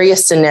through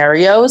various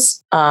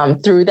scenarios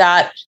through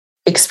that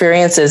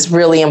experience is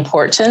really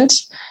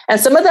important. And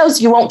some of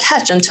those you won't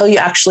catch until you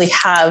actually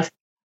have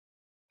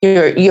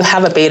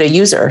a beta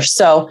user.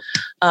 So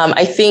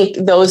I think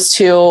those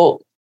two,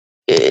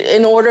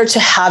 in order to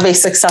have a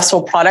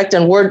successful product,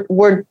 and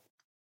we're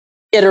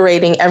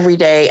iterating every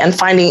day and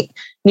finding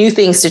new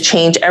things to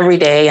change every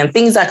day and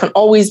things that can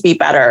always be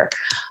better.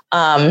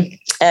 And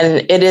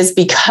it is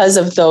because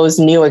of those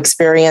new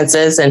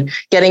experiences and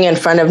getting in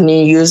front of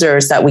new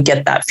users that we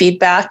get that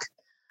feedback.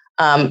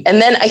 And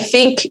then I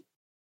think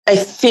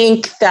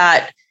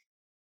that,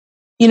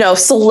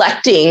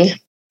 selecting,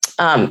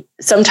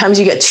 sometimes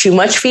you get too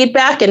much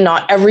feedback and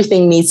not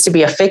everything needs to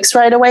be a fix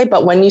right away.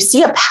 But when you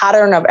see a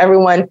pattern of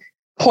everyone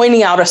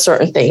pointing out a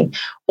certain thing,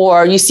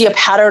 or you see a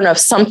pattern of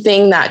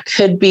something that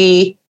could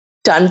be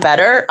done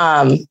better,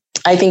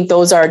 I think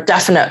those are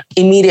definite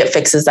immediate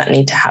fixes that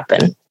need to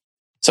happen.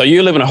 So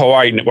you live in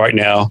Hawaii right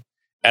now.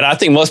 And I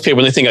think most people,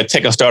 when they think of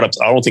tech and startups,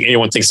 I don't think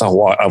anyone thinks of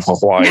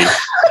Hawaii.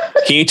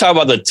 Can you talk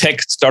about the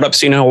tech startup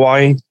scene in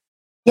Hawaii?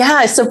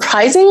 Yeah,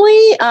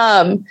 surprisingly,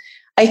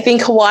 I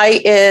think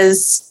Hawaii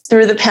is,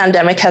 through the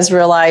pandemic, has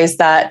realized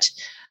that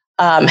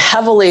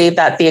heavily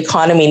that the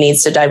economy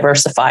needs to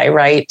diversify,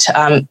 right?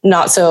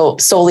 Not so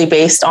solely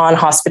based on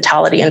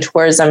hospitality and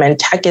tourism, and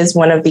tech is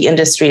one of the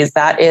industries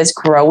that is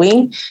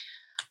growing.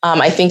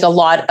 I think a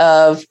lot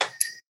of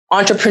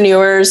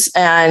entrepreneurs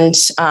and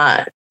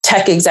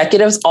tech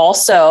executives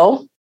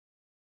also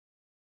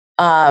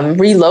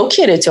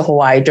relocated to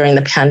Hawaii during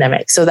the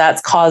pandemic. So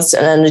that's caused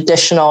an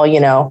additional,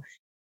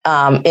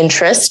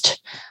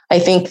 interest. I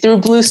think through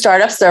Blue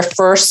Startups, their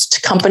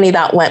first company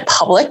that went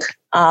public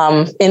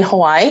in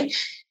Hawaii,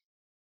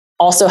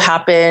 also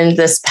happened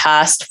this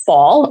past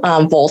fall.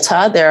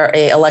 Volta, they're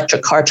an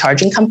electric car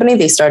charging company.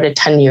 They started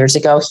 10 years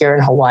ago here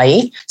in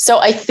Hawaii. So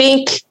I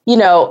think,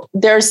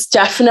 there's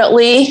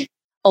definitely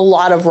a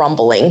lot of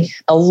rumble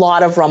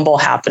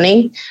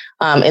happening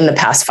in the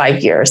past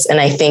 5 years.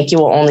 And I think you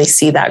will only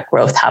see that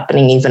growth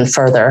happening even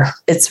further.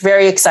 It's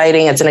very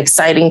exciting. It's an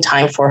exciting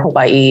time for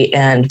Hawaii.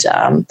 And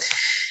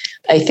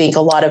I think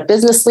a lot of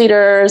business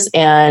leaders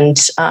and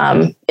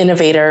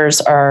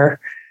innovators are,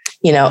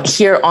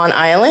 here on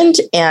island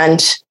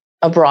and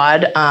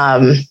abroad,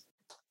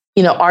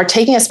 are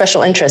taking a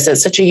special interest.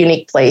 It's such a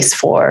unique place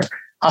for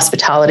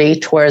hospitality,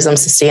 tourism,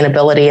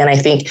 sustainability. And I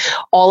think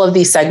all of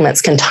these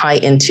segments can tie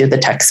into the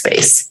tech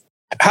space.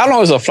 How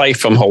long is a flight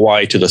from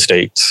Hawaii to the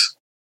States?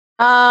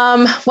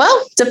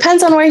 Well,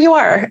 depends on where you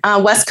are.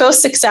 West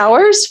Coast, 6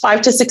 hours,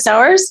 5 to 6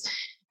 hours.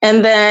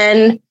 And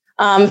then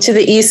to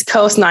the East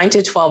Coast, 9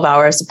 to 12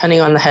 hours, depending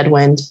on the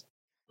headwind.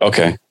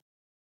 Okay.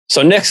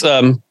 So next,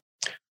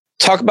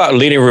 talk about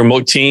leading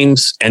remote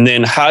teams. And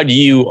then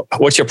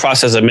what's your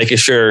process of making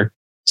sure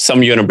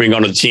some you're going to bring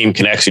on the team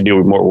can actually do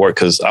remote work?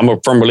 Because I'm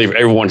a firm believer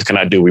everyone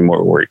cannot do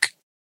remote work.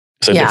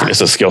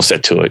 It's a skill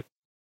set to it.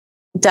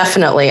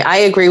 Definitely. I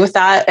agree with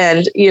that.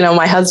 And,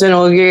 my husband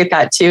will agree with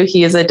that too.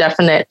 He is a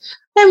definite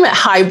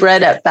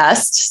hybrid at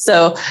best.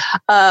 So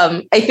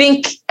I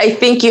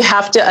think you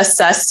have to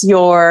assess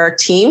your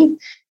team,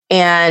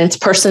 and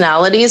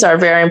personalities are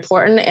very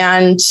important.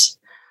 And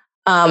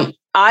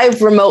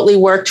I've remotely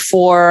worked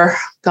for,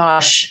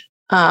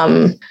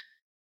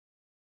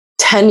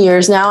 10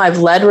 years now. I've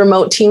led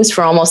remote teams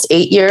for almost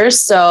 8 years.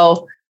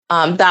 So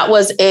that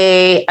was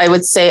I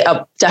would say,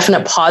 a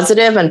definite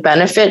positive and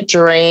benefit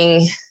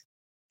during,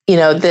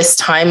 this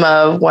time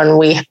of when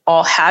we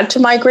all had to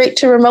migrate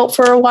to remote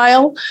for a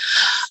while.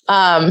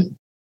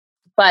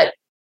 But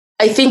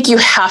I think you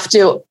have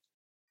to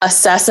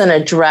assess and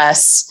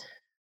address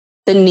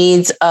the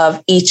needs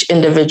of each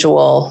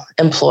individual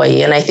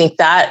employee. And I think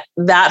that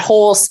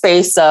whole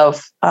space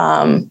of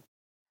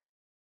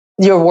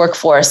your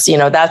workforce,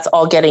 that's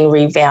all getting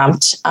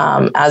revamped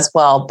as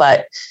well.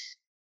 But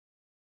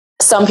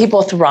some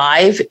people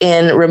thrive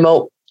in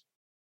remote,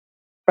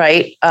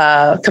 right,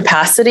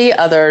 capacity.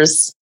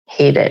 Others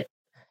hate it.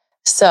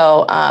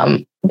 So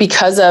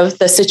because of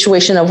the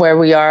situation of where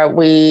we are,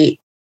 we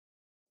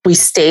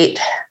state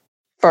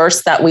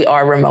first that we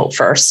are remote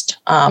first.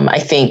 I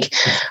think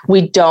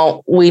we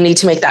need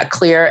to make that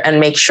clear and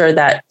make sure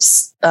that,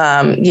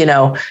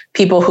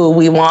 people who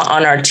we want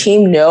on our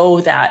team know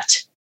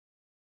that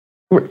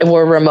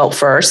we're remote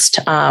first.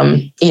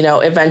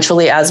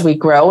 Eventually as we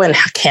grow and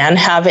can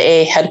have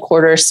a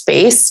headquarters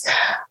space,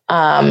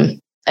 I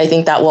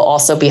think that will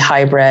also be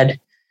hybrid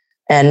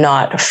and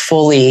not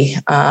fully,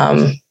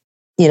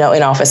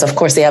 in office. Of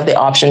course, they have the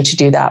option to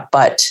do that,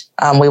 but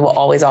we will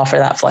always offer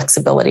that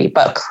flexibility.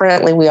 But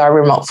currently we are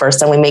remote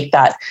first, and we make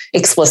that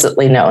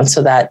explicitly known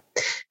so that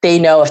they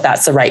know if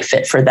that's the right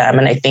fit for them.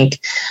 And I think,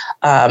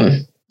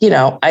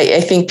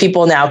 I think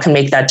people now can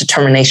make that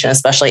determination,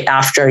 especially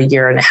after a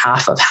year and a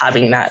half of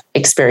having that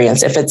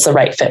experience, if it's the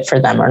right fit for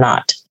them or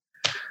not.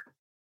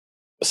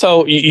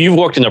 So you've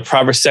worked in the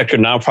private sector,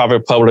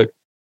 nonprofit, public.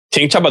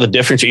 Can you talk about the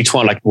difference in each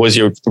one? Like, was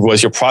your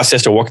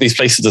process to work in these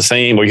places the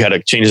same, or you had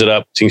to change it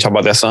up? Can you talk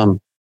about that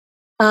some?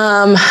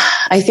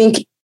 I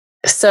think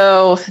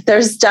so.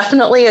 There's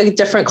definitely a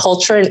different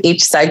culture in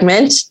each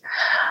segment.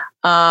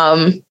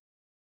 And,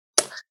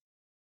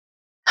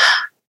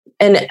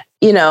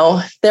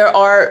 there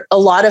are a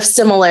lot of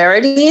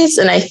similarities.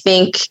 And I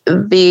think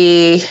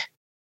the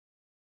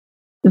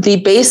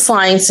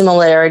baseline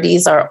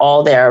similarities are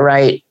all there,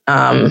 right?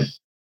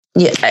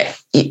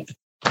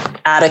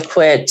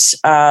 Adequate,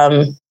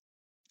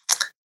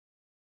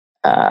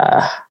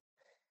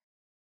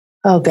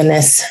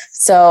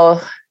 So,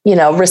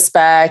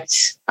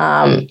 respect,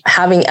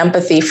 having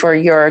empathy for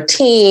your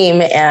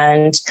team,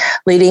 and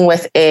leading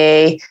with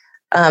a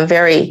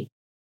very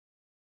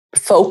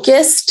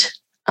focused,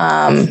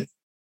 and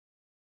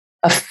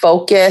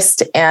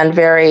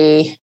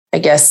very,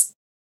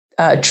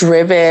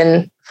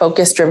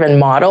 focus-driven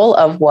model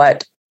of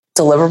what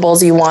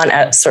deliverables you want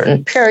at a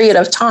certain period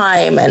of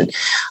time, and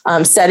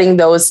setting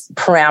those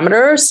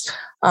parameters.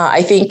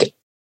 I think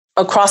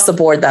across the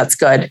board, that's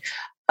good.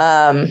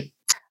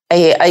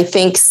 I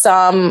think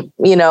some,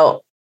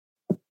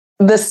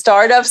 the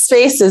startup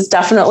space is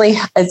definitely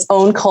its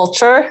own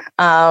culture.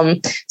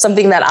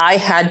 Something that I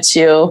had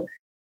to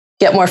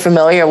get more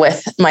familiar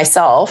with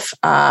myself.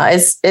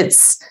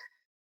 It's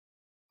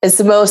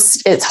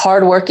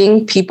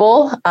hardworking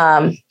people,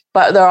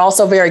 but they're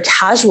also very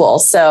casual.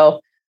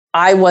 So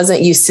I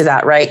wasn't used to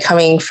that, right?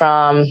 Coming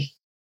from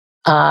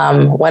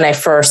when I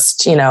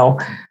first,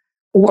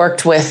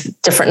 worked with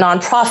different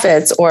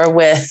nonprofits, or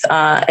with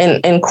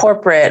in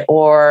corporate,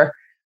 or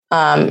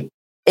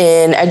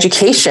in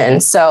education.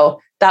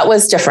 So that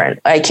was different.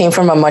 I came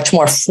from a much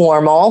more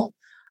formal.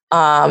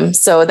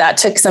 So that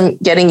took some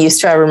getting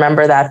used to. I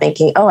remember that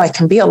thinking, I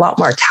can be a lot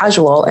more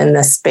casual in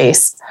this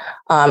space,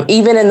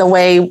 even in the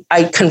way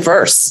I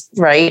converse,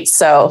 right?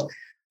 So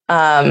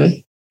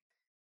I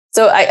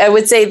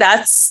would say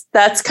that's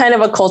kind of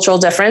a cultural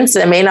difference.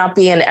 It may not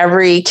be in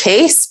every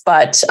case,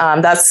 but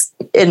that's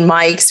in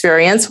my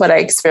experience, what I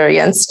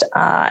experienced.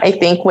 I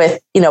think with,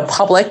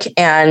 public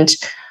and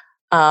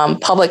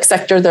public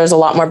sector, there's a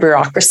lot more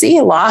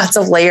bureaucracy, lots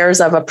of layers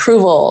of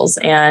approvals,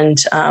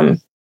 and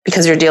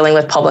because you're dealing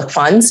with public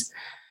funds.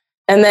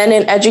 And then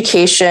in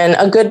education,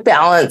 a good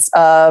balance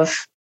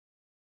of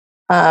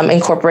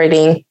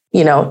incorporating,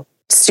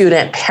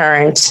 student,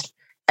 parent,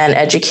 and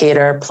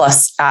educator,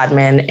 plus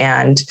admin,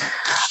 and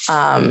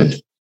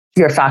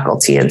your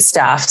faculty and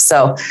staff.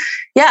 So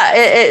yeah,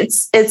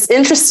 it's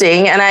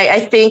interesting. And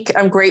I think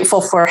I'm grateful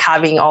for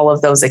having all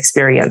of those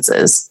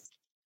experiences.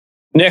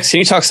 Next, can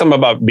you talk some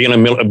about being a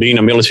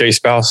military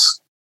spouse?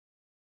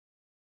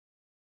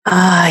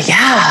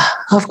 Yeah,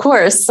 of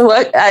course.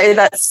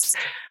 That's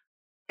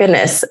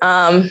goodness.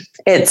 I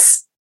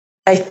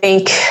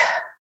think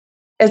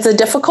it's a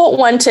difficult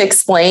one to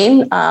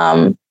explain.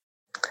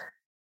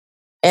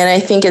 And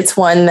I think it's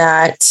one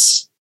that,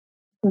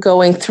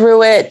 going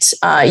through it,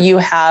 you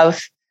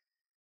have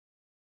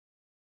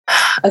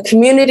a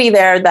community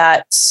there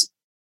that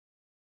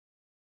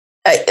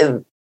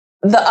the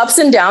ups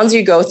and downs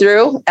you go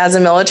through as a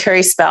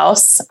military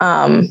spouse,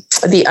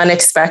 the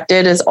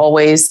unexpected is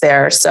always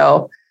there.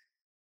 So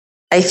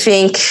I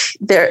think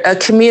a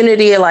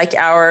community like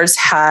ours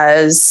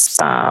has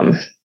a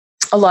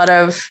lot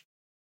of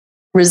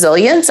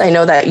resilience. I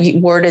know that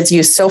word is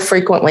used so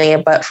frequently,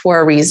 but for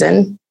a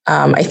reason.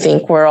 I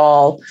think we're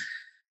all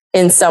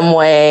in some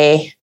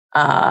way,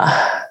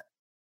 for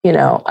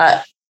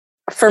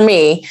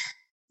me,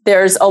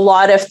 there's a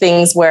lot of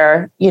things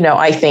where,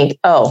 I think,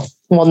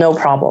 no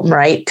problem,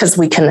 right? Because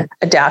we can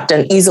adapt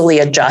and easily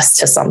adjust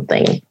to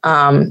something.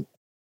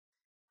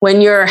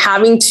 When you're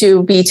having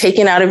to be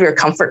taken out of your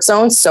comfort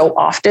zone so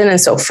often and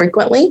so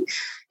frequently,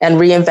 and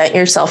reinvent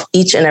yourself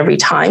each and every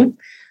time,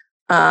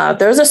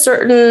 there's a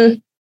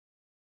certain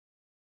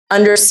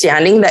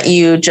understanding that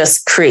you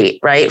just create,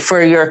 right?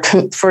 For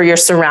your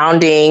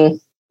surrounding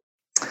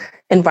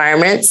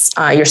environments,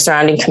 your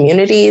surrounding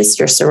communities,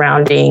 your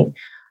surrounding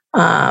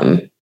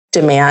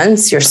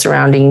demands, your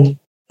surrounding,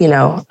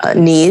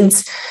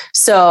 needs.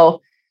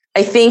 So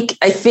I think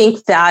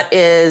that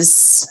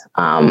is,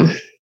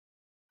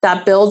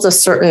 that builds a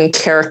certain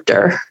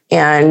character.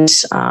 And,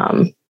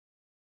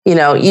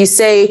 you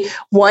say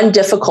one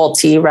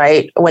difficulty,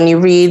 right? When you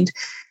read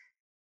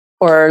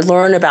or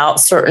learn about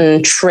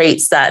certain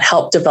traits that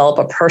help develop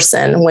a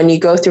person, when you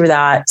go through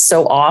that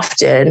so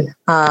often,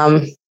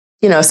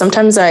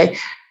 sometimes I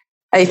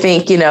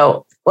think,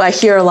 I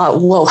hear a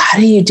lot, whoa, how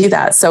do you do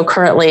that? So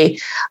currently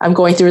I'm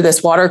going through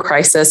this water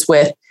crisis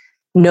with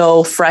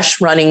no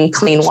fresh running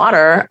clean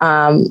water.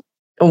 And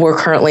we're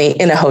currently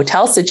in a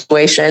hotel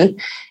situation.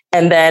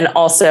 And then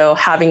also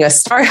having a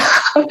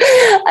startup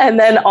and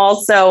then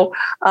also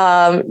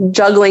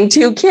juggling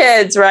 2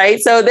 kids, right?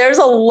 So there's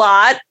a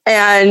lot,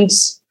 and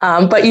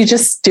but you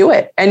just do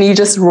it and you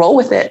just roll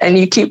with it and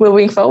you keep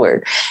moving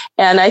forward.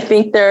 And I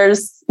think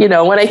there's,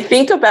 when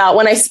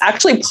I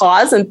actually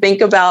pause and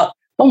think about,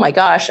 oh my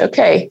gosh,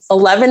 okay,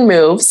 11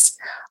 moves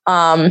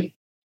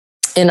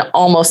in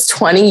almost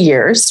 20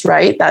 years,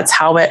 right? That's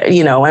how it,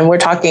 and we're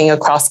talking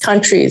across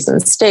countries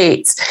and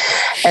states.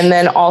 And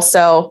then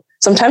also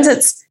sometimes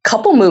it's a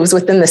couple moves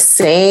within the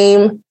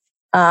same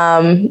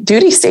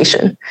duty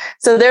station.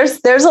 So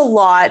there's a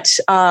lot,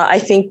 I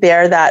think,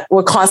 there that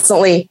we're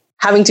constantly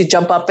having to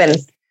jump up and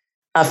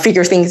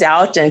figure things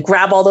out and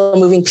grab all the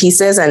moving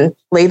pieces and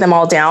lay them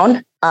all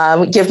down.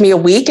 Give me a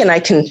week and I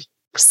can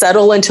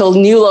settle into a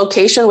new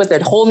location with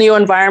a whole new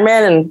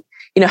environment and,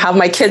 have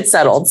my kids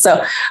settled.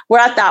 So we're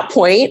at that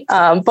point.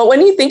 But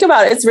when you think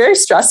about it, it's very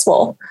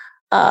stressful.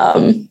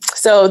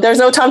 So there's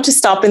no time to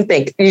stop and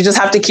think. You just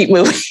have to keep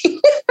moving.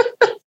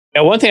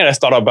 And one thing I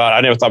thought about,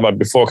 I never thought about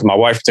before, because my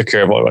wife took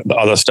care of all the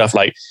other stuff.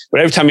 But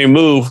every time you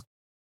move,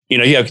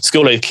 you have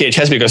school-age kids,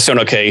 has to be concerned,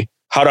 okay,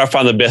 how do I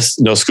find the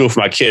best school for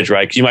my kids,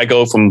 right? 'Cause you might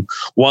go from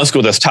one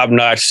school that's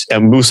top-notch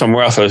and move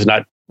somewhere else that's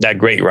not that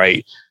great,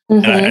 right?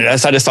 Mm-hmm. And I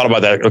just thought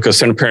about that, because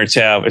certain parents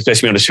have,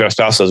 especially on the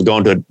spouses,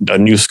 going to a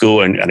new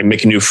school and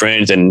making new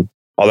friends and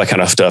all that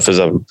kind of stuff is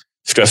a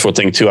stressful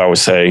thing too, I would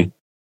say.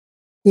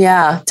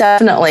 Yeah,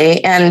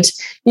 definitely. And,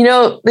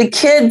 the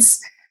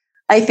kids,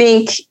 I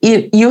think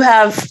you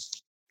have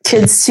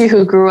kids too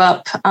who grew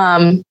up,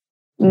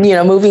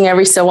 moving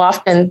every so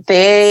often.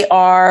 They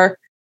are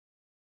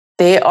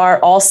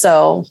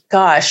also,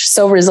 gosh,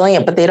 so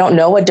resilient, but they don't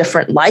know a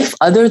different life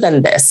other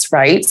than this,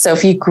 right? So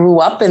if you grew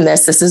up in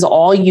this is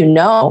all you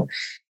know.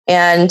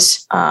 And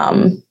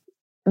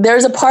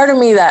there's a part of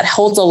me that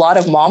holds a lot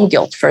of mom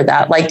guilt for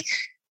that. Like,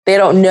 they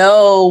don't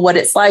know what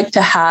it's like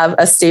to have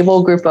a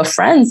stable group of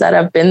friends that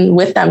have been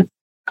with them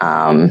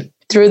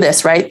through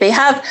this, right? They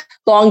have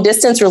long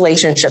distance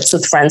relationships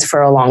with friends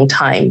for a long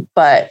time,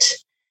 but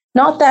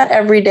not that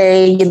every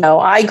day.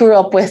 I grew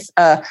up with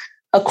a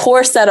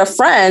core set of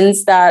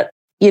friends that,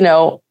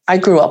 I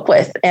grew up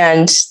with,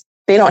 and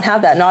they don't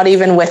have that, not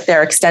even with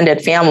their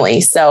extended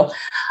family. So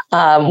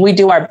we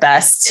do our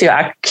best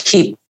to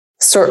keep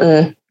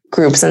certain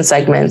groups and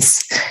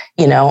segments,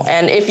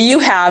 and if you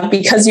have,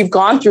 because you've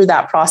gone through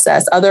that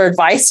process, other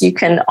advice you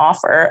can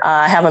offer.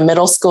 I have a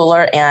middle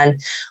schooler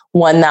and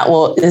one that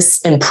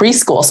is in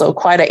preschool. So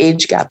quite an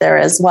age gap there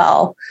as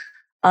well.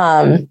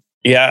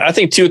 Yeah, I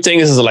think 2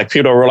 things is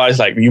people don't realize,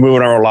 you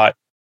moving around a lot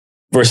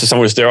versus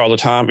someone who's there all the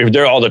time. If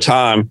they're all the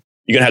time,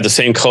 you're going to have the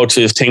same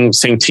coaches,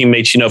 same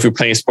teammates, if you're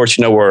playing sports,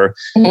 where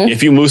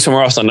if you move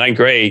somewhere else in 9th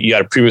grade, you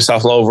got a previous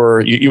yourself over.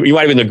 You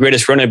might have been the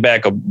greatest running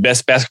back or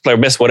best basketball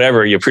player, best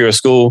whatever, your previous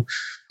school.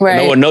 Right.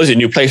 No one knows your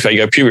new place, right? You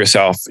got to prove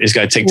yourself. It's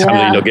going to take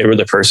time to get rid of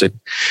the person.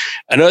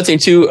 Another thing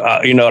too,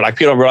 people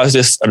don't realize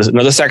this,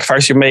 another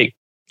sacrifice you make.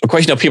 Of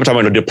course, people talk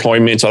about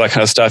deployments, all that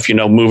kind of stuff,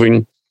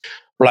 moving.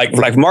 Like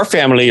our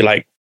family,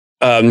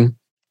 no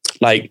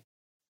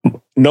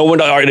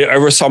one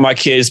ever saw my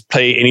kids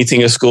play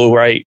anything at school,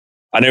 right?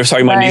 I never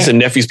saw my niece and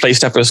nephews play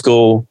stuff at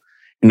school.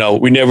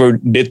 We never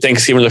did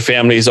Thanksgiving with the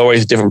family. It's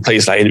always a different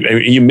place.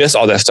 You miss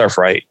all that stuff,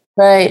 right?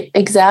 Right,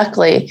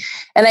 exactly.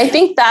 And I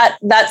think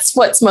that's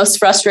what's most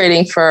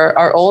frustrating for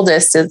our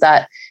oldest, is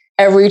that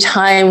every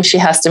time she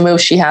has to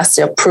move, she has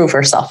to prove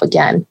herself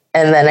again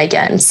and then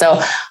again. So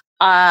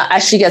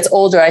as she gets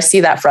older, I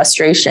see that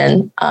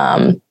frustration.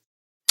 That's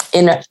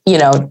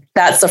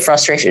the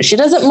frustration. She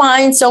doesn't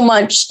mind so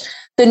much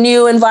the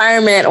new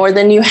environment or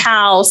the new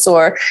house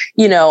or,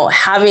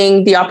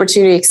 having the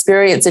opportunity to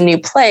experience a new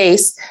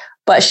place.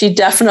 But she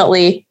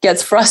definitely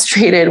gets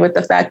frustrated with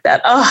the fact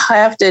that, I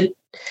have to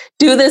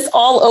do this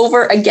all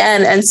over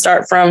again and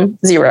start from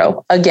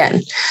zero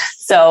again.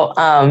 So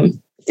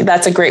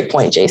that's a great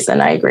point, Jason.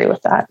 I agree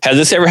with that. Has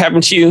this ever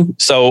happened to you?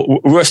 So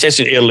we were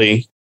stationed in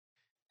Italy.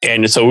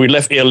 And so we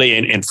left Italy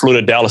and flew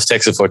to Dallas,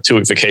 Texas for a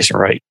 2-week vacation,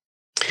 right?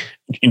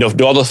 Do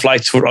all those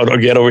flights or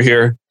get over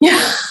here.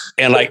 Yeah.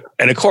 And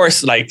of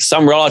course,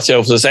 some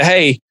relatives will say,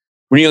 hey,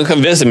 when are you going to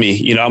come visit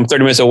me? I'm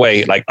 30 minutes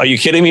away. Are you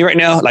kidding me right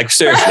now?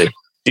 Seriously,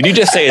 did you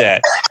just say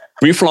that?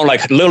 We've flown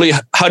literally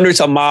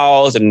hundreds of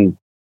miles and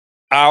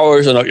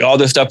hours and all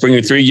this stuff,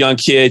 bringing 3 young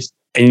kids,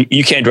 and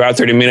you can't drive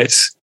 30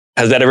 minutes.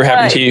 Has that ever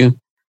happened to you?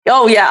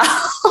 Oh yeah,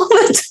 all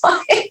the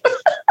time.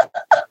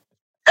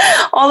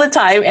 All the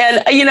time.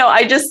 And,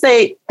 I just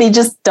say, they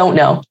just don't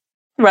know,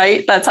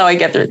 right? That's how I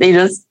get through it. They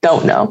just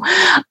don't know.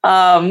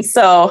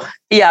 So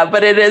yeah,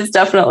 but it is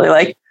definitely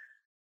like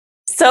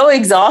so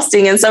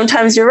exhausting. And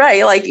sometimes you're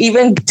right. Like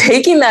even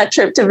taking that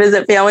trip to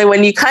visit family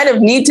when you kind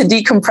of need to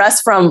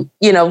decompress from,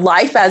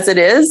 life as it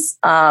is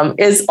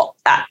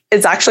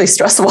actually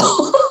stressful.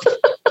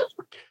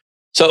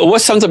 So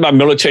what's something about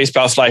military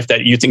spouse life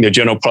that you think the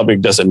general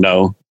public doesn't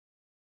know?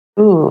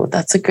 Ooh,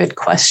 that's a good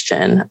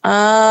question.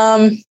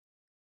 I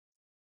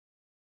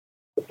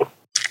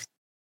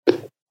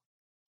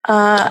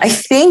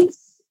think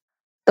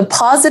the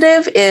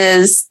positive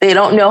is they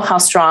don't know how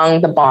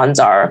strong the bonds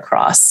are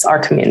across our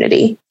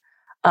community.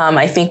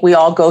 I think we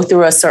all go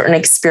through a certain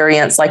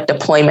experience like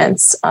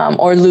deployments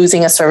or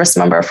losing a service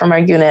member from our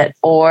unit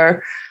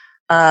or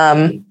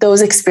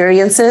those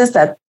experiences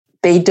that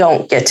they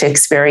don't get to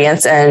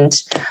experience. And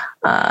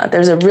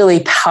there's a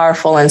really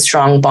powerful and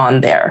strong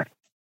bond there.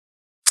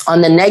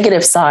 On the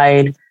negative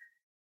side,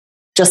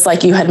 just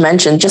like you had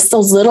mentioned, just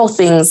those little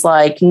things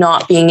like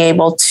not being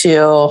able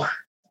to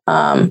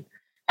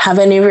have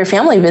any of your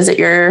family visit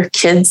your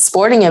kids'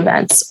 sporting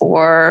events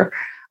or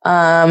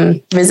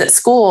visit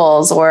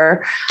schools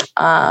or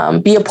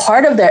be a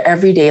part of their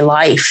everyday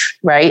life,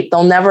 right?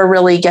 They'll never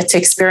really get to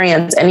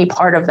experience any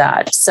part of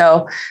that.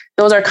 So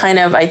those are kind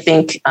of, I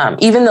think,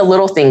 even the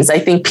little things, I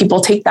think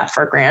people take that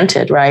for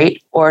granted,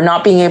 right? Or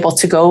not being able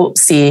to go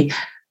see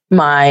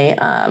my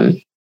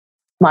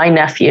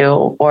nephew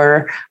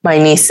or my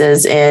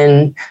nieces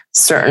in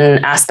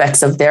certain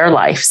aspects of their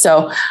life.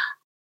 So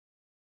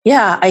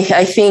yeah,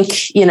 I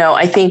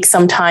think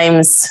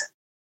sometimes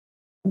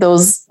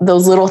those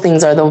little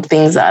things are the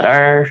things that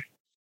are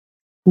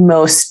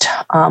most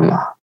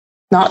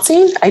not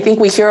seen. I think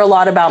we hear a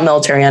lot about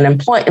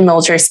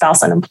military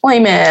spouse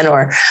unemployment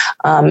or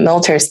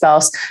military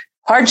spouse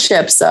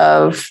hardships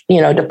of,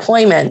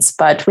 deployments,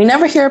 but we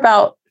never hear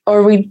about,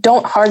 or we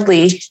don't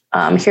hardly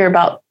hear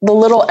about the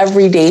little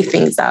everyday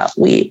things that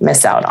we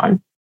miss out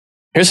on.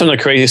 Here's something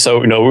crazy. So,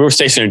 we were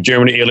stationed in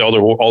Germany, Italy,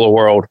 all the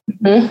world.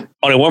 Mm-hmm.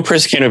 Only one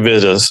person came to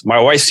visit us. My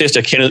wife's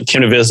sister came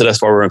to visit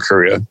us while we were in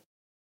Korea.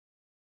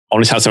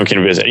 Only time someone came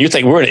to visit. And you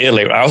think we're in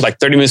Italy. I was like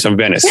 30 minutes from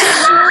Venice.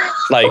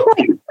 Like,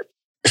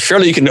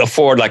 surely you can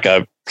afford like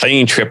a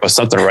plane trip or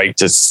something, right?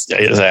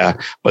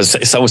 But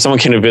someone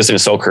came to visit in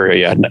Seoul,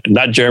 Korea. Yeah.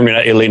 Not Germany,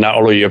 not Italy, not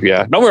all of Europe.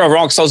 Yeah. No, we're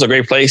wrong. Seoul's a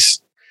great place.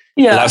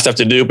 Yeah. A lot of stuff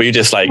to do, but you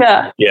just like,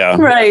 yeah.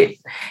 Right.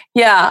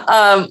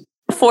 Yeah.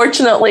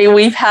 Fortunately,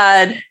 we've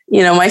had,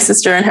 my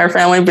sister and her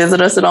family visit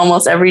us at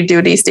almost every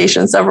duty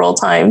station several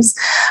times.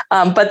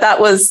 But that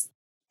was,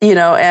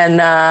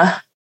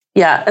 and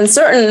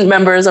certain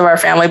members of our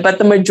family, but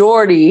the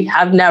majority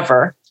have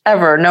never,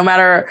 ever, no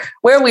matter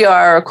where we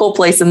are, a cool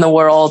place in the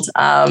world,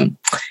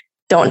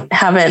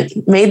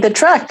 haven't made the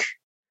trek.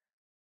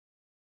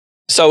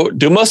 So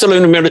do most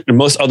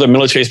other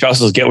military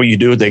spouses get what you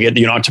do? They get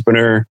an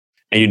entrepreneur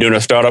and you're doing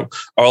a startup,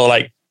 or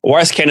like,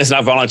 why is Candice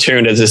not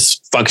volunteering as this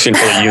function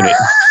for the unit?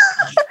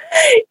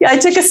 Yeah, I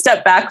took a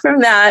step back from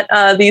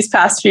that these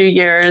past few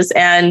years.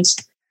 And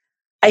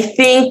I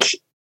think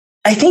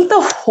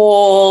the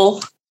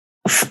whole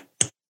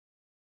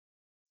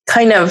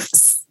kind of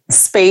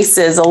space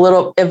is a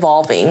little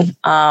evolving.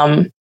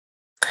 I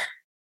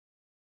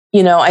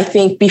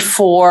think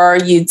before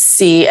you'd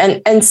see,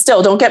 and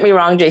still, don't get me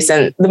wrong,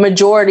 Jason, the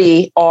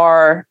majority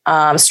are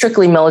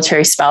strictly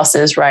military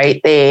spouses,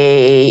 right?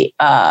 They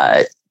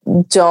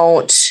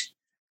don't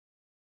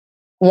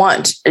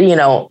want,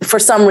 for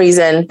some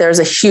reason, there's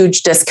a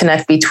huge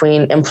disconnect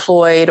between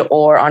employed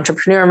or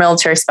entrepreneur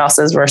military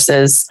spouses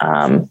versus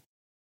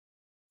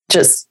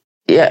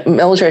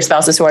military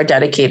spouses who are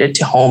dedicated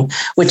to home,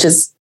 which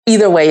is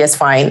either way is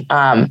fine.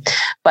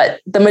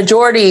 But the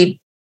majority,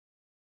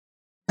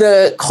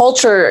 the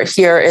culture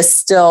here is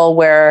still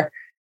where,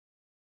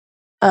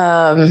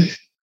 how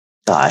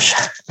do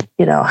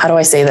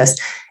I say this?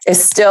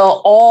 It's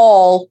still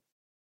all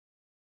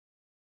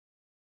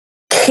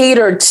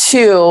catered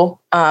to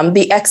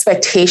the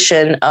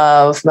expectation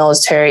of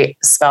military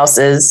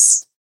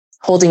spouses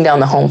holding down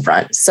the home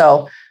front.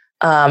 So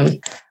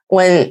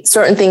when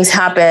certain things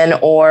happen,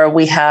 or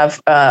we have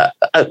a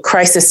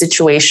crisis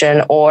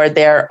situation, or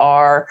there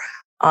are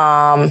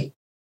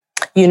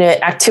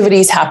unit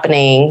activities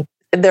happening,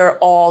 they're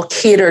all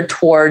catered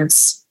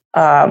towards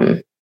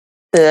the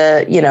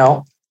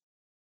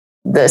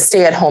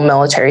stay-at-home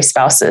military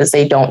spouses.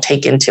 They don't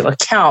take into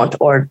account,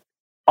 or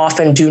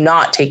often do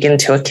not take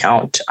into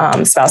account,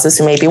 spouses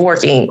who may be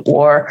working,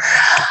 or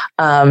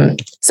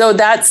so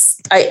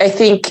that's, I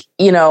think,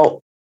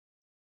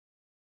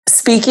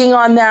 speaking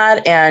on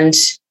that and,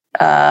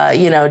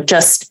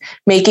 just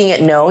making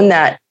it known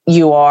that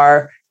you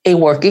are a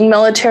working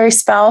military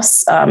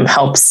spouse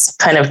helps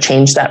kind of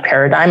change that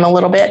paradigm a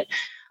little bit.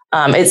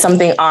 It's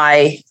something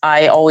I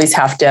always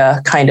have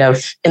to kind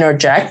of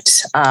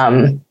interject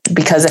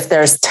because if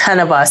there's 10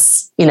 of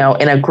us, in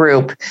a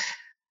group,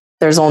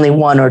 there's only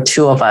one or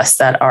two of us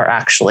that are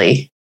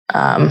actually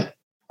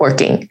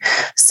working.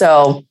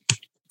 So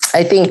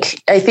I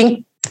think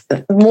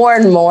more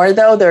and more,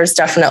 though, there's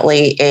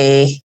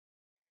definitely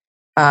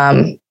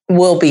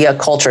will be a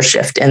culture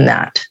shift in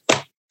that.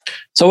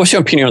 So what's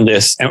your opinion on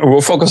this? And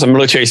we'll focus on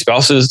military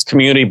spouses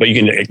community, but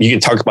you can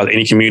talk about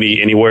any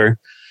community anywhere.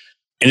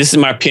 And this is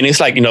my opinion. It's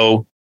like,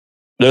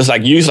 there's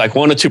like usually like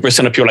 1 or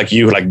 2% of people like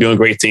you, like doing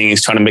great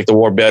things, trying to make the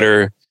war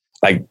better,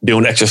 like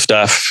doing extra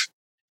stuff.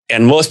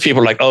 And most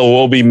people are like, oh,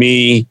 woe be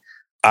me.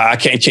 I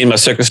can't change my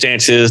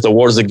circumstances. The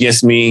war is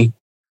against me.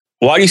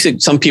 Why do you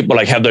think some people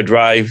like have their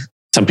drive?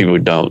 Some people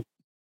don't.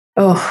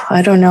 Oh,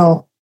 I don't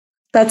know.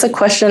 That's a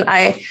question.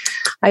 I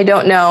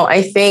don't know.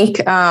 I think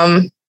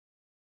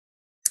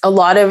a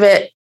lot of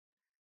it,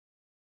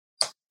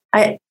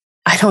 I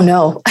don't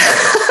know.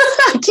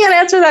 I can't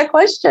answer that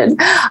question.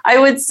 I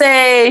would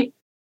say,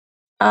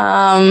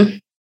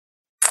 from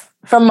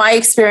my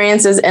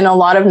experiences in a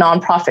lot of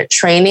nonprofit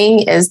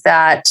training, is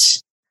that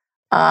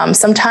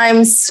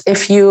sometimes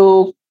if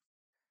you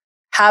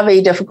have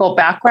a difficult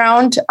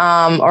background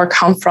or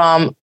come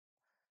from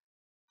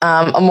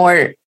a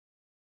more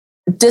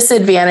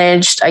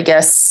disadvantaged, I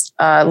guess,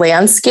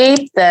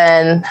 landscape,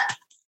 then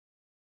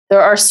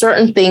there are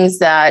certain things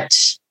that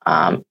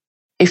I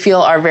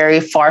feel are very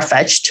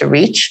far-fetched to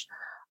reach.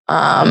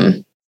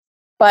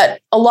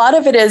 But a lot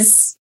of it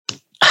is,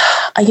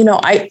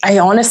 I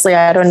honestly,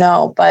 I don't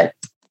know, but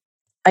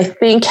I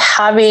think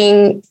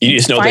you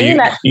just know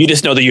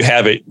that you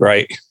have it,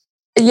 right?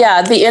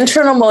 Yeah, the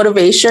internal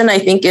motivation, I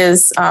think,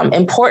 is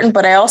important,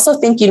 but I also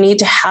think you need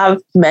to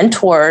have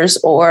mentors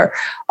or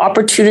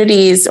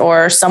opportunities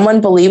or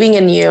someone believing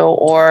in you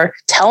or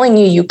telling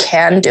you you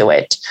can do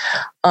it.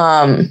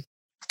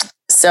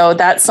 So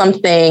that's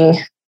something,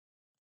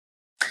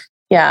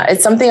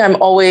 it's something I'm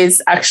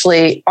always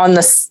actually on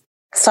the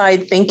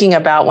side thinking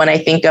about when I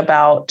think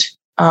about,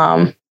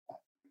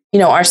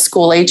 our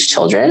school age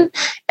children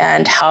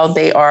and how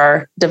they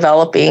are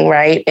developing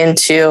right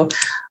into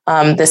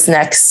this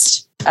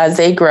next, as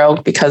they grow,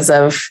 because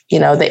of,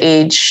 the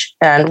age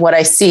and what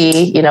I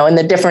see, in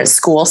the different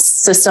school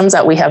systems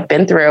that we have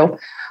been through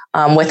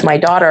with my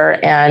daughter,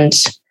 and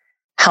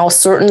how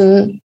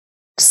certain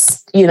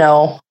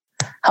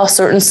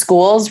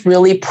schools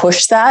really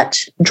push that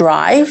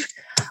drive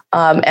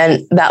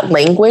and that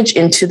language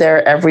into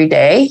their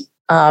everyday,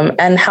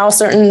 and how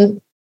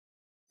certain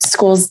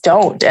schools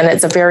don't. And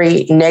it's a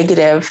very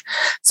negative.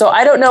 So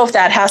I don't know if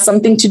that has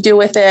something to do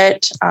with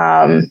it.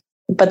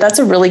 But that's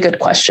a really good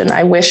question.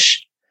 I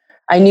wish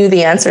I knew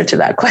the answer to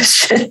that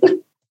question.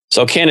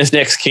 So Candice,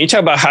 next, can you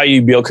talk about how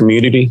you build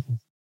community?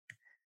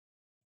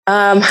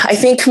 I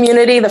think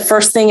community, the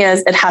first thing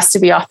is it has to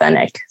be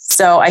authentic.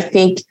 So I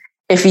think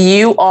if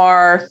you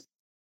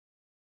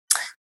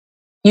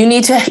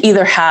need to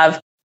either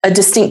have a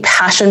distinct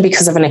passion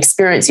because of an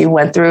experience you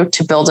went through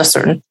to build a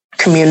certain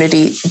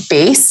community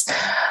base,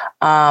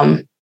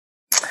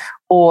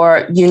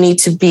 or you need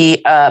to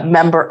be a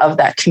member of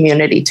that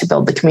community to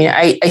build the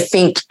community. I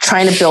think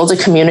trying to build a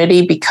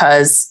community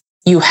because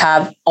you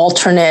have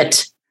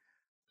alternate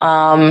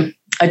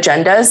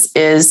agendas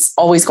is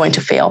always going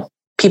to fail.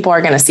 People are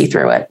going to see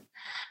through it.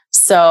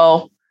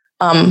 So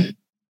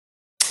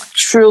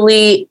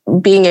truly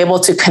being able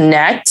to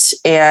connect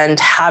and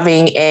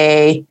having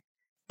a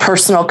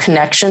personal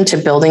connection to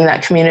building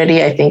that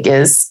community, I think,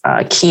 is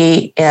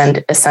key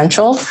and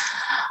essential.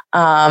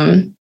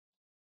 And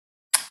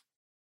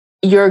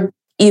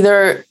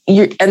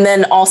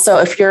then also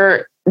if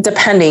you're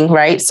depending,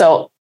 right?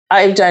 So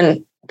I've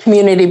done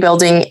community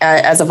building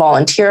as a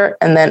volunteer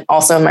and then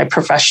also in my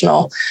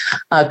professional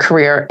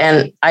career.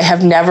 And I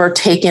have never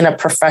taken a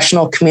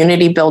professional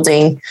community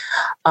building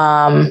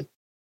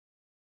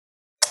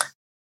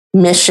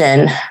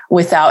mission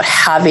without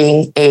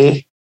having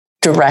a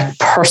direct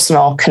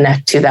personal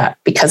connect to that,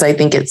 because I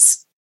think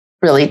it's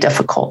really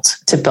difficult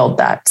to build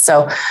that.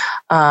 So,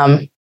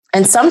 and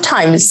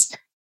sometimes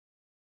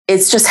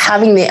it's just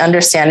having the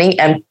understanding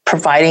and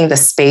providing the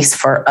space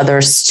for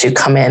others to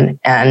come in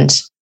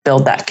and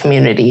build that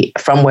community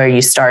from where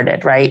you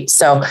started, right?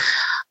 So,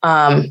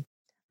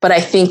 but I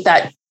think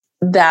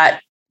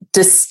that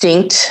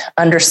distinct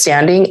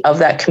understanding of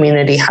that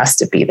community has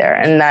to be there.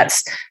 And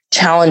that's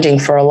challenging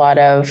for a lot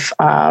of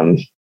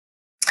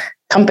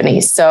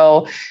companies.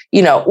 So,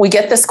 we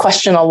get this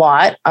question a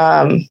lot.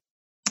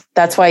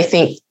 That's why I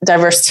think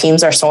diverse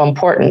teams are so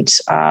important.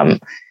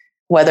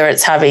 Whether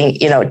it's having,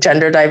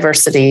 gender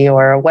diversity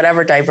or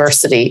whatever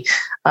diversity,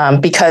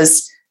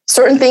 because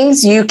certain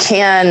things you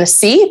can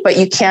see, but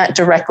you can't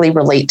directly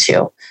relate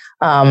to.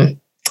 And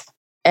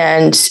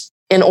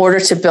in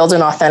order to build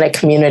an authentic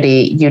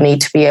community, you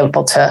need to be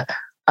able to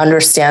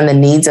understand the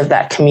needs of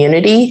that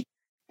community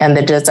and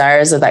the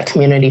desires of that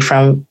community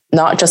from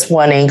not just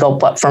one angle,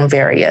 but from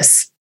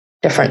various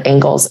different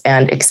angles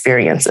and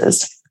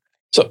experiences.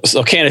 So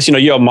Candice,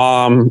 you're a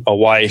mom, a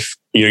wife,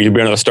 you're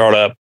building a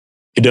startup,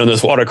 you're doing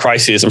this water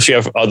crisis. I'm sure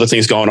you have other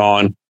things going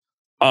on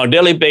a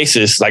daily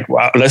basis. Like,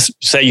 let's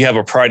say you have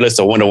a priority list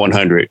of 1 to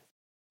 100.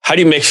 How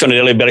do you make sure on a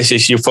daily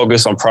basis you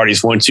focus on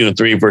priorities 1, 2, and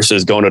 3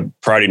 versus going to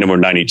priority number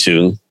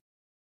 92?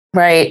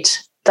 Right.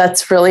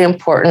 That's really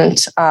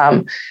important.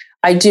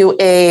 I do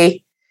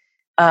a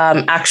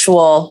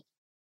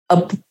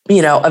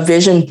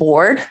vision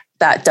board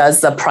that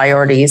does the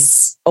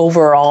priorities,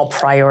 overall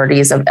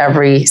priorities of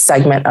every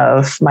segment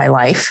of my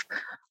life.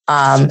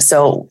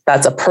 So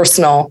that's a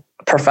personal,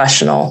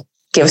 professional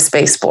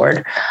GiveSpace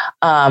board.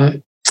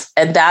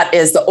 And that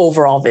is the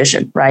overall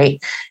vision,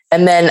 right?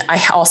 And then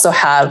I also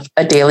have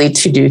a daily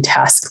to-do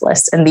task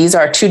list. And these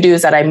are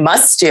to-dos that I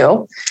must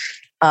do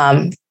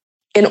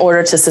in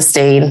order to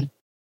sustain,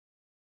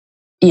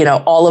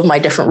 all of my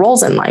different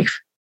roles in life.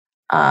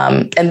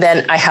 And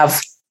then I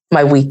have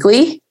my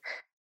weekly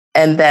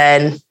and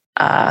then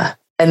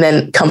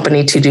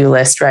company to-do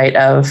list, right?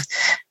 Of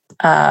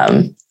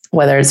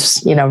whether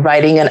it's,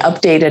 writing an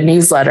updated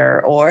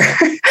newsletter or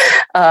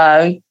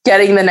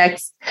getting the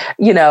next,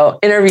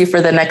 interview for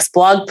the next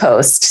blog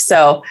post.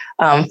 So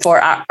for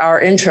our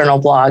internal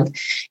blog.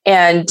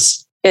 And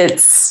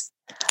it's,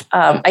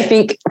 I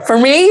think for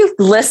me,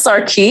 lists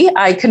are key.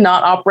 I could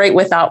not operate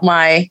without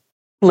my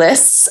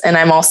lists. And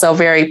I'm also a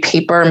very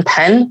paper and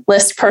pen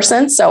list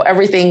person. So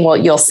everything,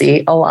 you'll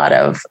see a lot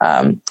of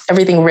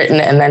everything written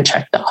and then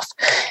checked off.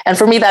 And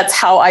for me, that's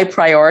how I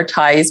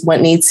prioritize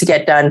what needs to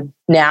get done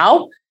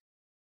now,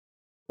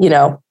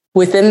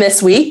 within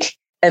this week,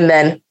 and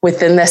then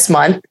within this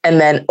month, and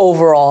then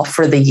overall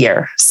for the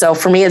year. So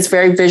for me, it's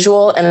very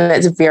visual and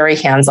it's very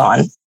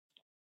hands-on.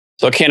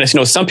 So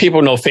Candice, some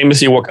people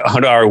famously work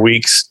 100-hour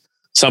weeks.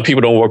 Some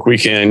people don't work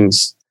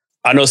weekends.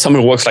 I know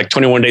someone who works like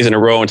 21 days in a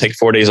row and take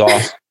 4 days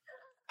off.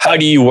 How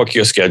do you work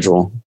your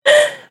schedule?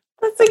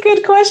 That's a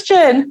good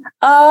question.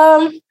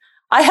 I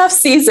have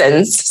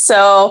seasons.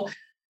 So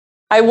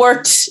I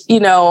worked,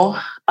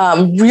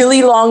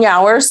 really long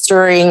hours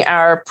during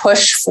our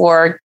push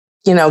for,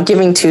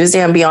 Giving Tuesday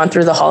and beyond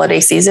through the holiday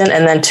season,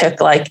 and then took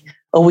like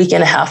a week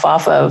and a half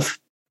off of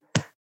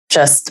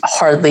just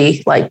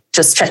hardly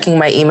just checking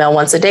my email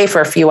once a day for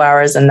a few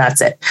hours, and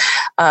that's it.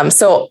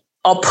 So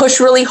I'll push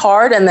really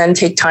hard and then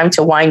take time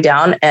to wind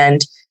down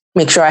and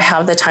make sure I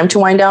have the time to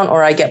wind down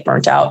or I get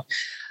burnt out.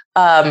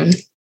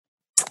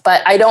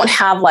 But I don't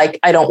have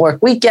I don't work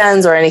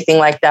weekends or anything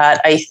like that.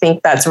 I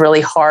think that's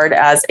really hard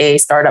as a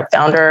startup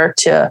founder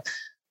to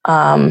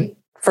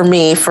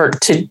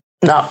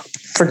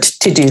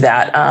do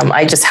that.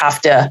 I just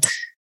have to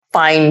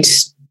find,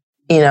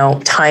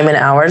 time and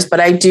hours, but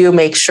I do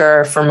make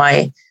sure for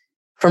my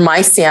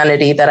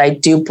sanity that I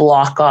do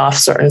block off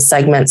certain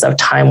segments of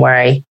time where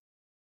I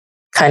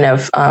kind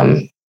of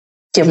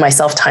give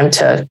myself time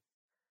to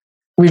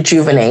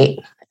rejuvenate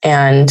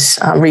and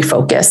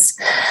refocus.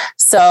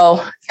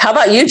 So how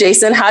about you,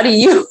 Jason? How do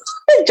you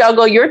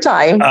juggle your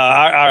time?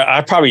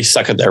 I probably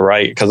suck at that,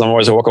 right? Because I'm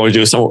always working to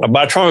do something.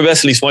 But I try my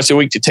best at least once a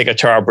week to take a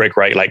 2-hour break,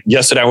 right? Like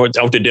yesterday, I went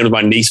to dinner with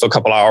my niece for a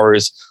couple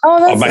hours. Oh,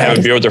 that's I might have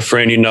a beer with a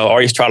friend,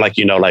 always try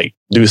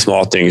do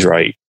small things,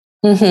 right?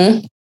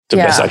 Mm-hmm. The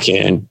best I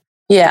can.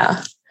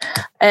 Yeah.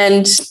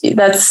 And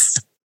that's,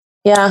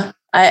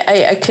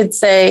 I could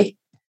say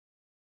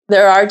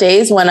there are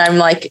days when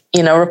I'm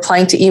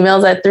replying to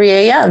emails at 3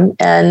 a.m.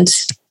 and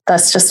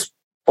that's just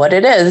what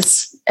it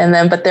is. And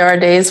then, but there are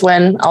days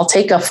when I'll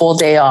take a full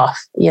day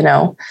off,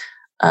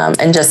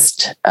 and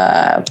just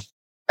have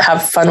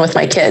fun with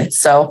my kids.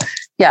 So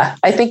yeah,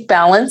 I think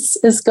balance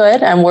is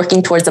good. I'm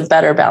working towards a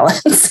better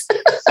balance.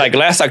 Like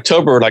last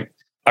October,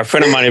 a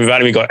friend of mine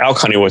invited me to go elk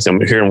hunting with him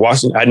here in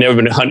Washington. I'd never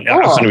been elk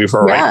hunting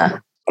before, right?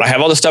 But I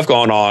have all this stuff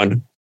going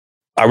on.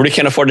 I really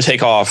can't afford to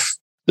take off.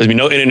 There's be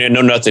no internet,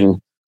 no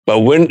nothing. But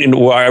when and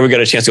where I ever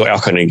get a chance to go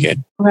elk hunting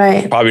again?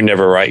 Right. Probably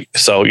never, right?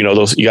 So,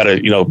 those you got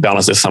to,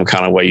 balance this some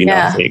kind of way,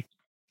 I think.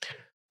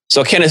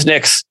 So Candice,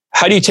 next,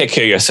 how do you take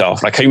care of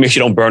yourself? How do you make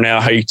sure you don't burn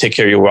out? How do you take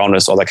care of your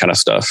wellness, all that kind of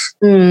stuff?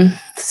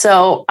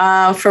 So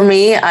for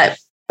me,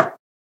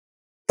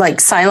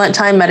 silent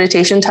time,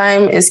 meditation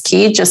time is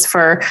key, just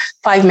for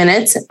 5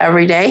 minutes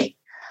every day.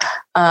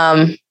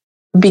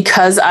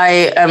 Because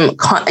I am,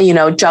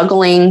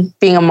 juggling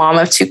being a mom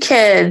of 2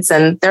 kids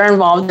and they're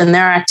involved in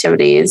their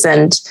activities.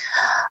 And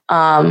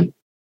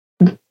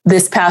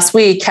this past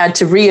week had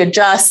to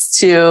readjust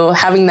to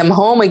having them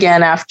home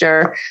again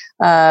after,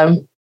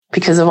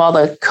 because of all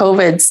the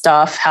COVID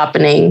stuff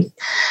happening.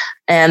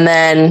 And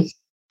then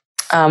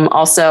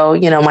also,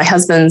 my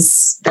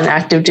husband's an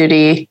active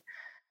duty,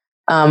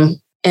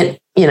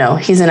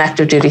 he's an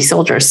active duty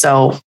soldier.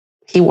 So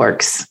he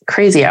works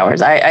crazy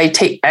hours. I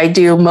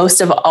do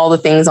most of all the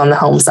things on the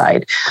home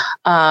side.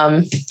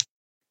 And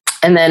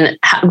then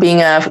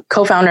being a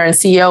co-founder and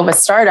CEO of a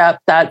startup,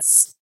 that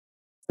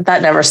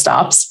never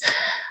stops.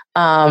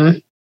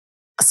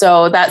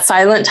 So that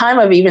silent time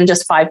of even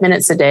just 5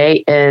 minutes a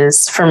day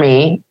is for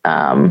me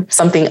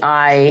something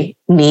I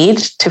need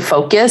to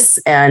focus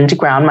and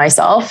ground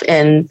myself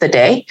in the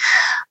day.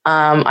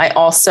 I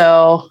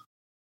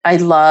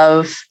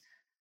love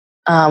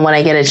when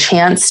I get a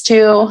chance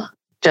to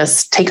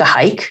just take a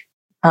hike.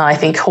 I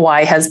think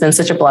Hawaii has been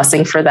such a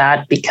blessing for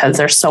that because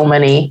there's so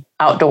many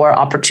outdoor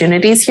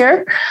opportunities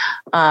here.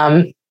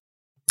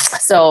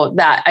 so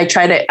that I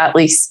try to at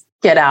least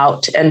get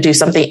out and do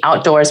something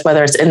outdoors,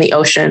 whether it's in the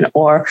ocean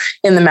or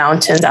in the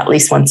mountains, at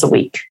least once a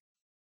week.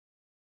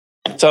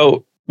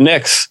 So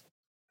next,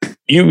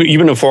 you've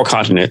been to 4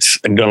 continents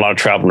and done a lot of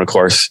traveling, of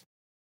course.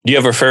 Do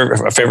you have a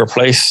favorite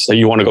place that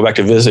you want to go back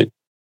to visit?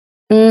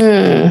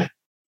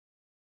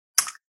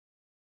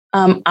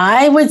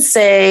 I would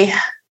say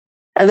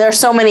there are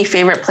so many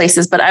favorite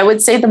places, but I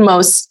would say the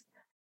most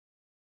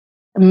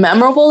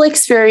memorable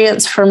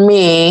experience for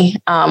me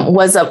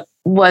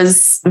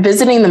was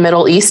visiting the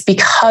Middle East,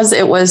 because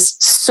it was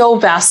so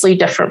vastly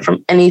different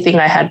from anything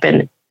I had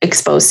been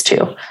exposed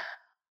to.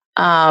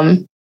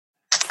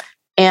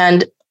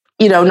 And,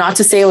 not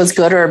to say it was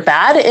good or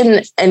bad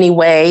in any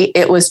way,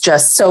 it was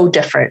just so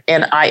different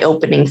and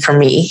eye-opening for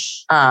me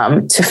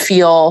to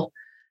feel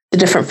the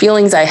different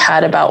feelings I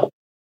had about,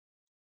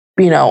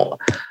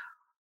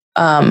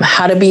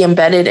 how to be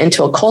embedded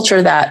into a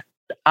culture that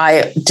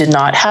I did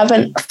not have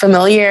a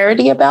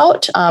familiarity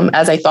about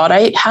as I thought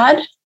I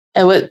had.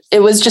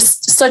 It was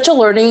just such a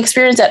learning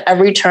experience at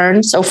every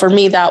turn. So for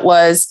me, that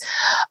was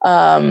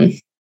an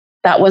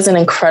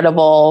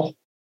incredible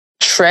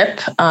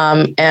trip.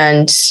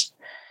 And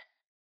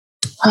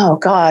oh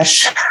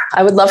gosh,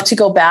 I would love to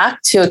go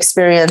back to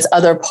experience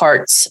other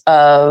parts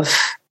of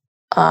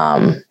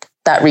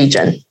that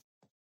region.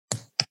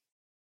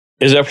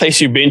 Is there a place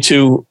you've been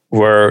to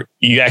where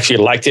you actually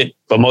liked it,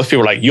 but most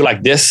people are like, you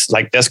like this?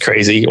 Like, that's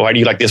crazy. Why do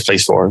you like this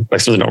place for? Like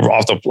something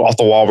off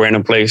the wall,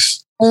 random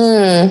place?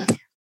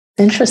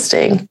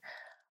 Interesting.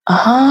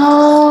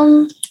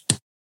 No,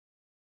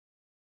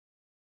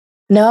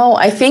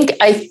 I think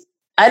I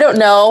don't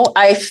know.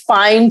 I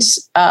find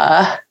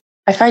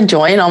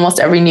joy in almost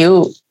every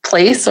new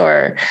place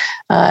or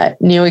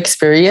new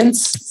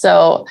experience.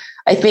 So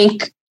I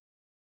think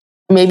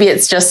maybe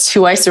it's just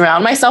who I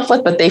surround myself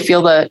with, but they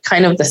feel the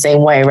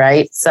same way,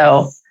 right?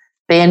 So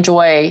they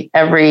enjoy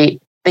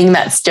everything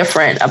that's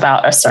different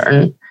about a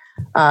certain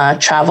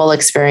travel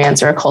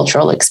experience or a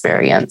cultural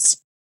experience.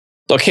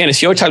 So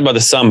Candice, you already talked about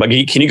the sun, but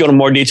can you go into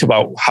more detail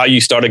about how you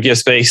started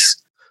GiveSpace,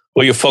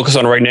 what you're focused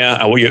on right now,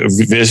 and what your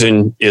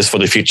vision is for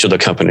the future of the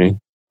company?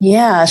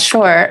 Yeah,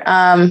 sure.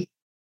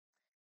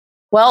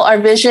 Well, our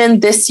vision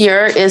this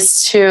year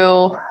is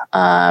to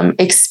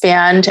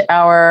expand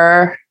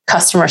our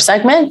customer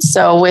segment.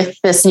 So with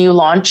this new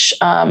launch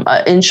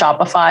in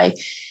Shopify,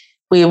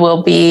 we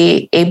will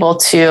be able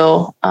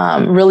to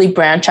really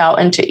branch out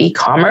into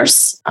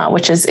e-commerce,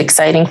 which is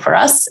exciting for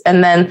us.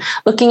 And then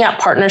looking at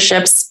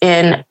partnerships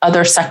in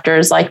other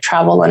sectors like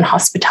travel and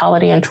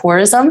hospitality and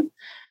tourism.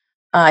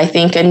 I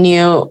think a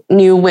new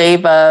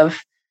wave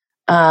of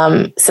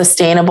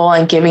sustainable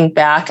and giving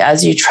back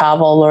as you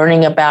travel,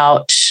 learning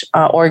about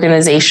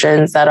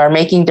organizations that are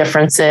making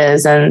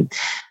differences and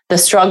the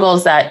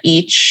struggles that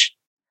each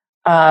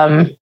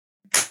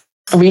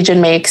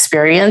region may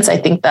experience. I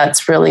think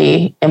that's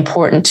really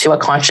important to a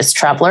conscious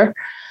traveler.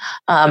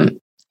 And,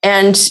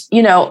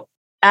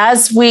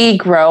 as we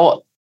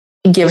grow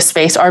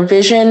GiveSpace, our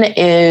vision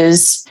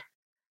is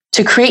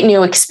to create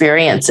new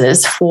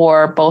experiences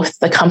for both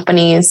the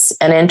companies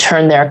and in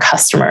turn their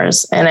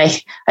customers. And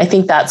I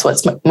think that's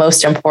what's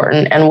most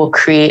important, and will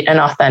create an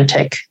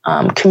authentic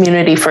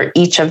community for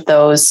each of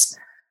those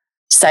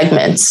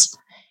segments.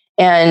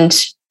 And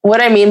what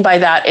I mean by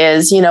that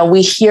is,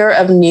 we hear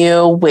of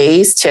new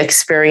ways to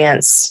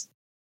experience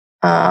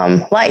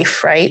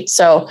life, right?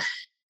 So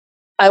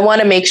I want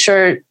to make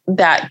sure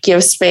that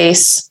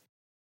GiveSpace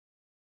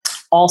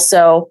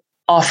also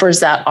offers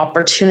that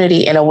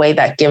opportunity in a way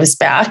that gives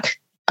back.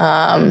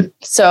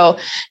 So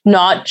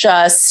not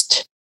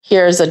just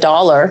here's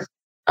 $1,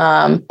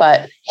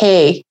 but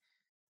hey,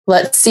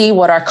 let's see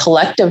what our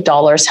collective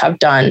dollars have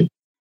done.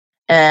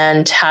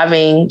 And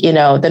having,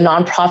 the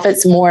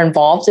nonprofits more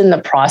involved in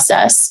the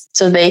process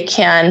so they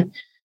can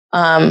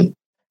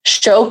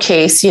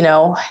showcase,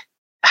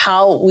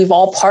 how we've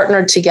all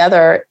partnered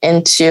together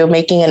into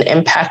making an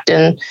impact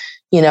in,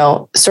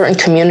 certain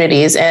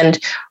communities. And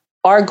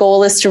our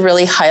goal is to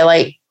really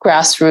highlight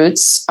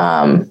grassroots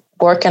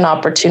work and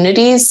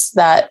opportunities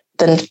that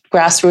the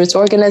grassroots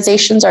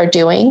organizations are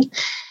doing,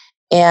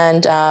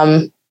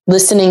 and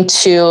listening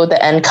to the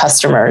end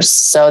customers.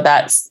 So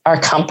that's our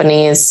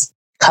companies'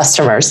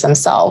 customers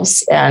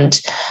themselves,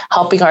 and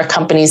helping our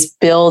companies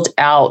build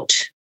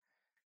out,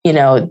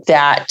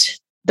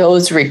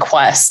 those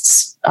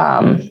requests.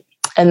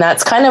 And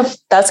that's kind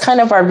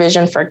of our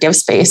vision for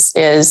GiveSpace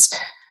is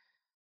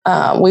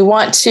we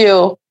want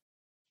to,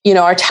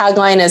 our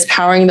tagline is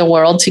powering the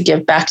world to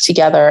give back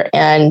together.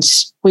 And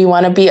we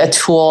want to be a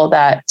tool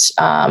that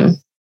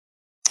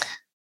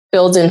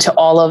builds into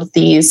all of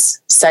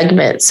these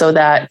segments so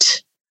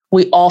that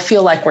we all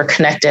feel like we're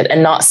connected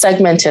and not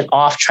segmented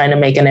off trying to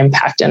make an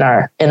impact in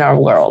our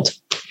world.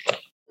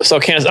 So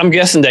Candice, I'm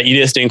guessing that you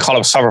just didn't call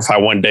up Shopify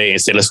one day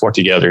and say, let's work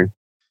together.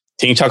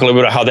 Can you talk a little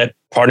bit about how that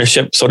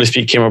partnership, so to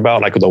speak, came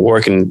about, like with the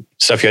work and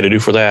stuff you had to do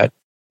for that?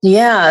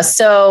 Yeah.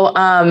 So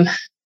the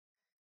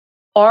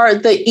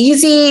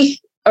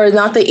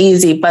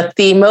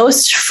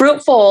most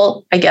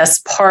fruitful, I guess,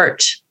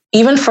 part,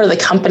 even for the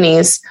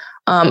companies,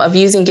 of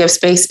using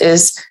GiveSpace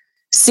is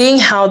seeing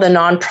how the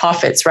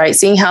nonprofits, right?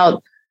 Seeing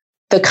how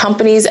the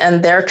companies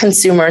and their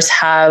consumers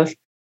have,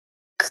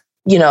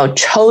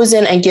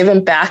 chosen and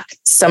given back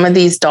some of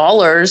these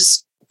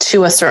dollars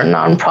to a certain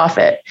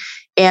nonprofit,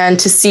 and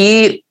to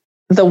see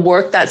the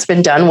work that's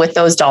been done with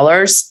those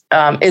dollars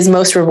is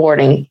most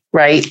rewarding,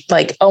 right?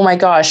 Like, oh my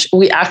gosh,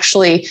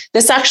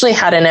 this actually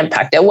had an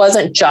impact. It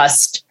wasn't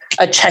just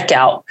a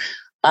checkout.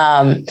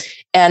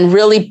 And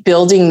really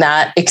building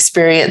that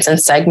experience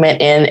and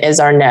segment in is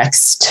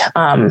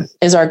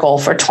our goal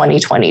for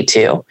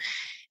 2022.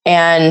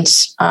 And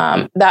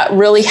that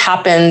really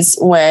happens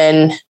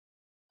when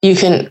you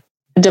can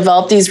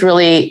develop these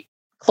really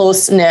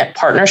close-knit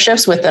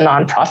partnerships with the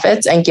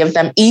nonprofits and give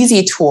them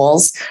easy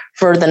tools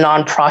for the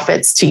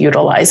nonprofits to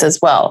utilize as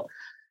well.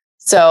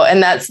 So,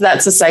 and that's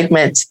a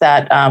segment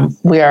that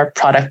we are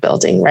product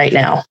building right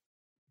now.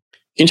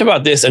 Can you talk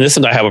about this? And this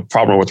is what I have a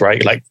problem with,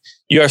 right? Like,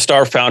 you're a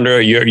star founder,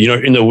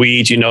 you're in the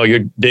weeds, you're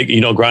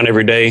big, grind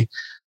every day.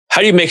 How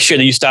do you make sure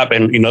that you stop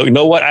and,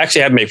 what? I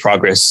actually have made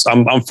progress.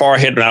 I'm far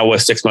ahead than I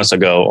was 6 months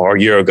ago or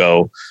a year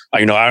ago.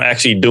 I'm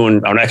actually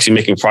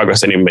making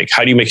progress I didn't make.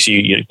 How do you make sure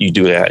you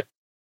do that?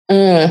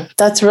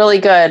 That's really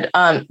good.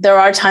 There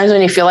are times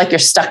when you feel like you're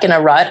stuck in a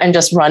rut and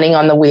just running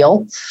on the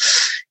wheel,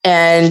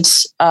 and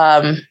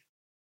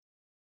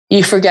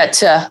you forget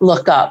to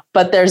look up.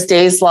 But there's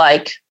days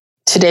like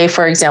today,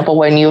 for example,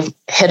 when you've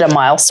hit a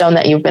milestone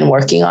that you've been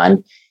working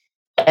on,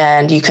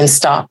 and you can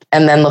stop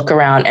and then look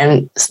around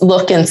and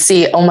look and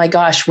see, oh my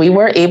gosh, we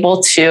were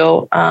able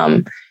to,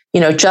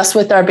 just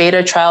with our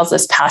beta trials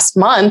this past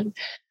month,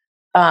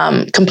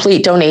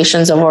 complete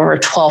donations of over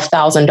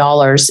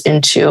 $12,000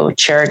 into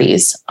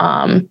charities.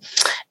 And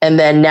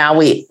then now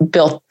we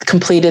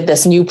completed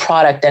this new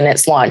product and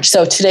it's launched.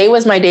 So today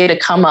was my day to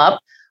come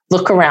up,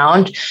 look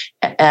around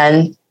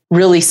and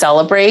really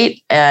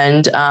celebrate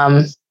and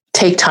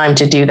take time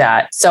to do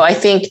that. So I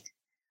think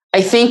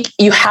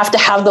you have to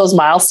have those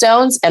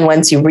milestones. And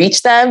once you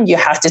reach them, you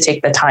have to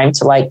take the time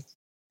to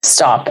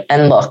stop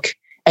and look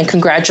and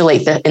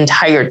congratulate the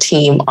entire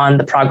team on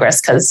the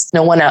progress, because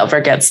no one ever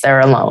gets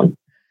there alone.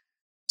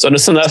 So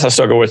there's something else I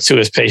struggle with too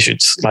is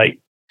patience. Like,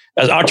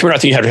 as an entrepreneur, I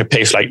think you have to have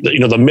patience. Like,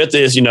 the myth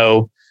is, get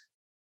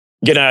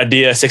an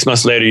idea, 6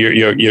 months later,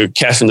 you're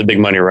cashing the big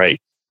money,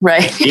 right?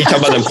 Right. You talk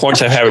about the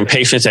importance of having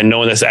patience and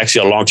knowing that's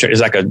actually a long term.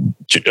 It's like a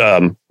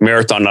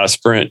marathon, not a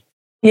sprint.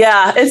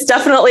 Yeah, it's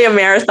definitely a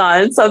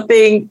marathon. It's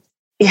something,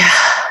 yeah.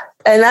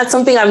 And that's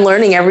something I'm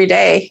learning every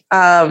day.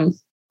 And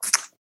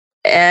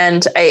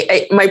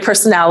my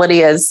personality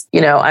is,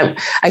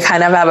 I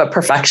kind of have a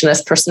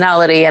perfectionist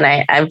personality, and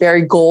I'm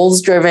very goals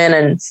driven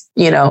and,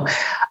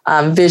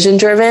 vision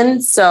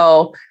driven.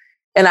 So,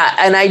 and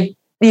I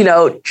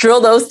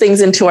drill those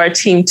things into our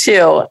team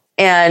too.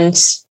 And,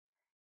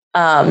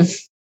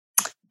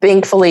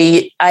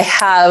 thankfully I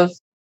have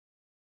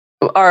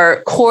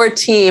our core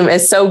team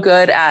is so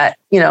good at,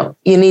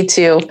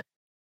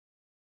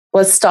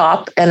 let's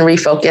stop and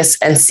refocus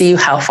and see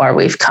how far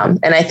we've come.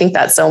 And I think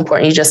that's so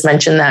important. You just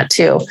mentioned that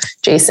too,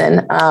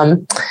 Jason.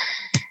 And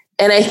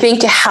I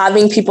think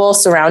having people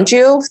surround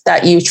you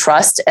that you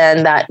trust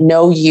and that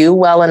know you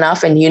well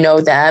enough and you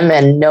know them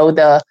and know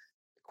the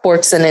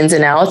quirks and ins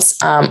and outs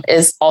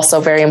is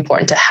also very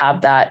important to have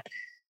that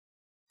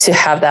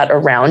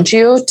around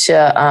you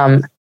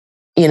to,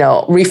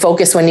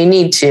 refocus when you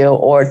need to,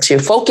 or to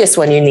focus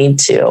when you need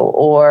to,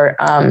 or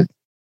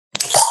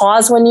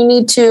pause when you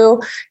need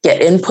to,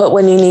 get input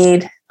when you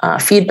need,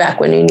 feedback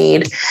when you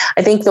need.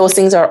 I think those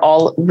things are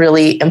all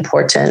really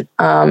important.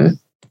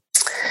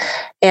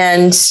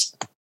 And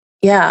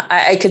yeah,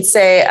 I could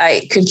say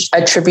I could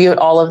attribute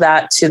all of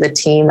that to the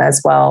team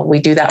as well. We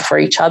do that for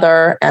each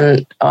other,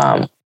 and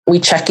we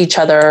check each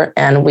other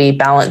and we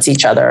balance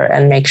each other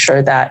and make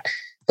sure that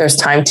there's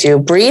time to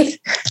breathe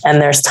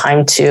and there's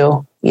time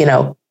to,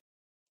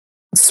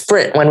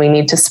 sprint when we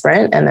need to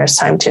sprint, and there's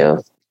time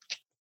to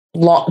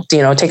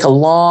take a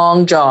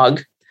long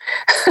jog.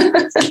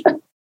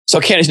 So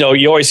Candice,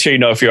 you always hear,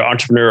 if you're an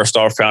entrepreneur or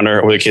star founder,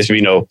 or the case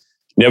be,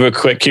 never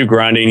quit, keep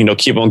grinding,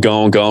 keep on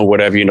going,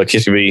 whatever,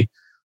 case be.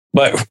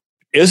 But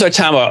is there a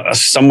time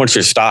someone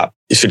should stop?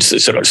 Should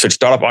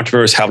startup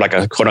entrepreneurs have like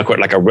a quote unquote,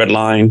 like a red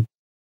line?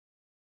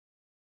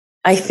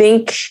 I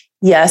think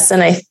yes.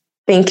 And I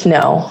think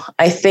no.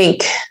 I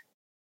think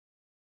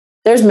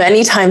there's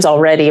many times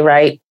already,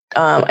 right?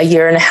 A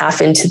year and a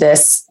half into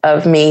this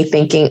of me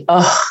thinking,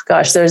 oh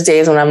gosh, there's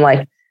days when I'm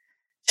like,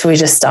 should we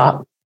just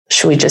stop?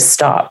 Should we just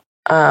stop?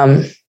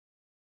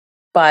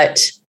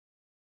 But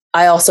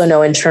I also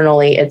know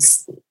internally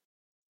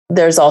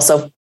there's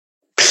also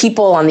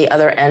people on the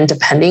other end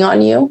depending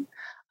on you.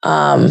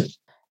 And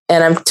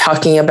I'm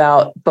talking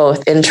about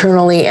both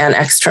internally and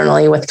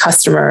externally with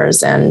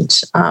customers.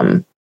 And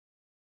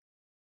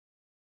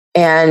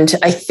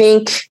I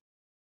think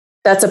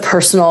that's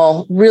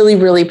a really,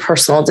 really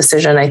personal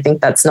decision. I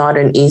think that's not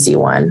an easy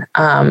one.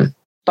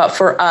 But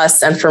for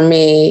us and for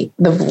me,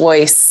 the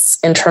voice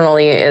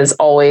internally is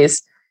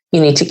always,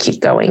 you need to keep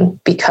going,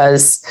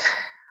 because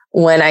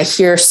when I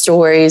hear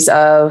stories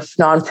of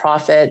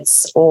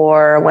nonprofits,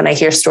 or when I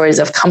hear stories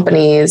of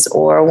companies,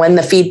 or when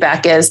the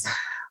feedback is,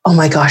 oh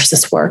my gosh,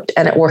 this worked,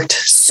 and it worked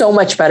so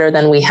much better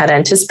than we had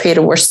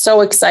anticipated. We're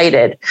so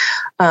excited.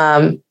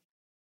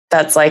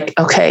 That's like,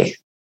 okay.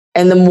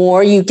 And the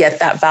more you get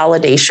that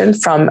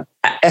validation from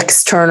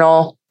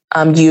external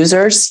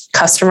users,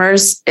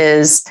 customers,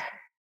 is,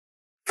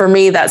 for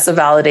me, that's the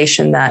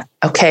validation that,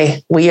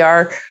 okay, we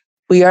are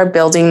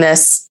building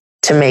this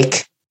to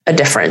make a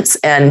difference.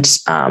 And,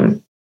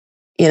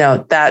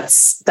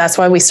 that's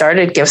why we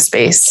started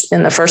GiveSpace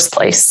in the first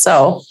place.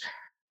 So,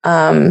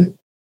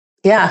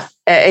 yeah,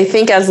 I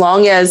think as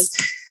long as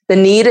the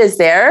need is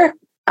there,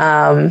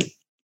 and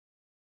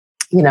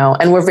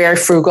we're very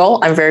frugal.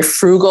 I'm very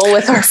frugal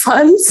with our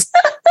funds.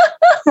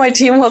 My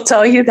team will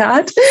tell you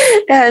that.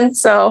 And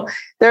so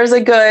there's a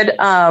good,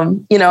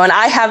 and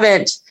I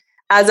haven't,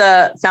 as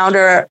a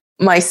founder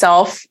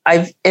myself,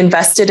 I've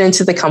invested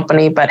into the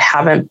company, but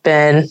haven't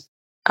been,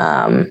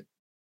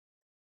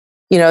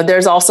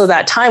 there's also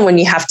that time when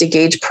you have to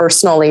gauge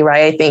personally,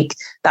 right? I think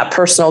that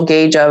personal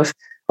gauge of,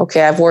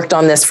 okay, I've worked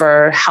on this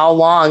for how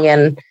long,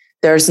 and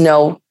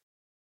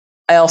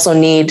I also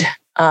need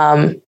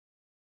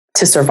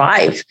to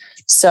survive.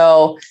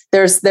 So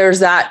there's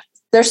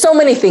so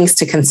many things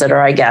to consider,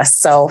 I guess.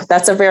 So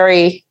that's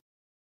a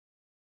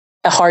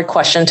hard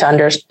question to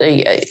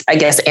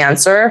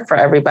answer for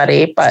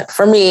everybody. But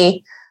for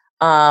me,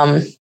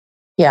 I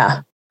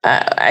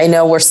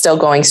know we're still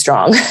going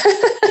strong.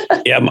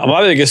 Yeah,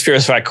 my biggest fear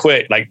is if I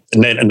quit,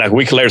 and then a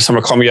week later,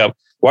 someone call me up.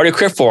 Why did you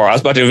quit for? I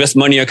was about to invest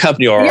money in a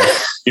company, or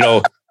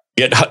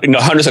get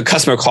hundreds of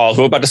customer calls.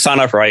 We're about to sign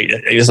up, right?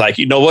 It's like,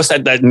 what's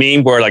that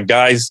meme where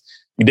guys,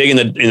 you dig in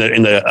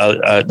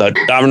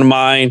the diamond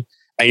mine,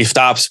 and he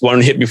stops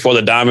one hit before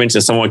the diamonds,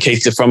 and someone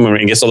takes it from him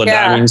and gets all the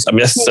diamonds. I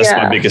mean, that's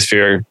my biggest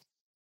fear.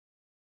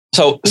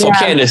 So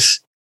Candice,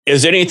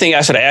 is there anything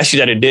I should have asked you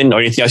that it didn't, or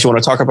anything else you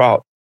want to talk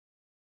about?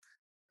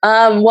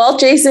 Well,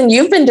 Jason,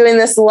 you've been doing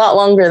this a lot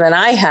longer than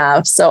I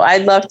have, so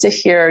I'd love to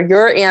hear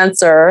your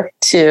answer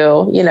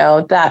to,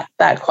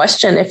 that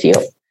question, if you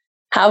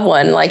have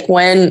one. Like,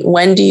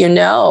 when do you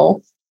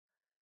know,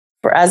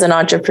 as an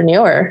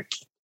entrepreneur?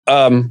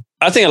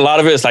 I think a lot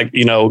of it is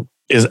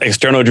is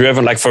external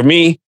driven. Like for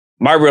me,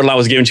 my real line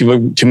was given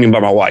to me by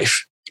my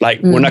wife.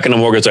 We're not going to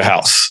mortgage a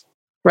house.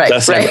 Right.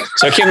 That's right. It.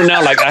 So it came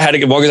down, I had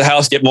to mortgage a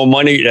house, get more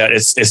money. Yeah,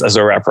 it's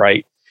a wrap,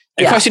 right?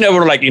 And of course, you never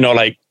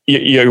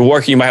you're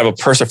working, you might have a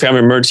personal family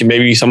emergency.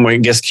 Maybe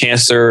someone gets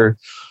cancer,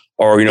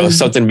 or,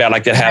 something bad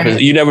like that happens.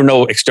 Right. You never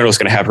know external is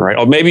going to happen, right?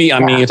 Or maybe,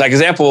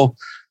 example,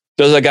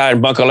 there's a guy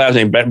in Bunker Labs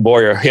named Brett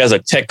Boyer. He has a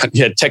tech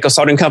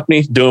consulting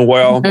company doing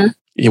well. Mm-hmm.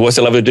 He wants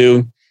to love to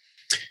do.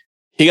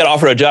 He got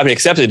offered a job. He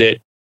accepted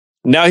it.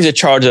 Now he's in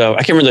charge of, I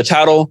can't remember the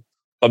title,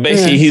 but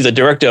basically he's a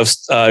director of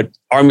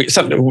Army.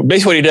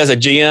 Basically what he does at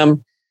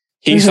GM,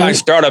 he finds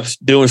startups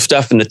doing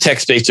stuff in the tech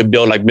space to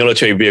build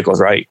military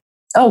vehicles, right?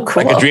 Oh,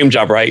 cool. Like a dream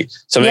job, right?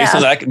 So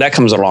that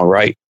comes along,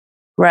 right?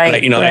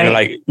 Right. And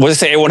what they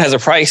say, everyone has a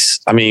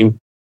price. I mean,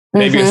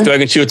 maybe you're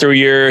struggling 2 or 3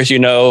 years, you're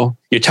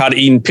tired of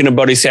eating peanut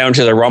butter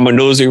sandwiches or ramen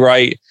noodles,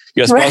 right?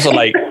 You're supposed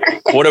to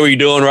what are we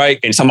doing, right?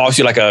 And some offers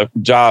you a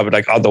job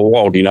out of the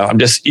world, you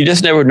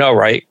just never know,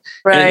 right?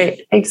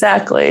 Right.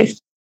 Exactly.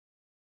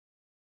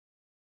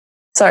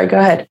 Sorry, go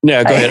ahead.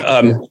 Yeah, go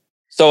ahead.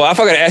 So I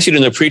forgot to ask you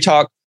in the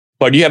pre-talk,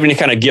 but do you have any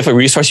kind of gift or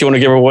resource you want to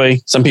give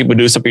away? Some people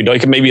do, some people don't.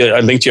 You can maybe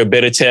a link to your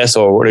beta test,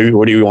 or what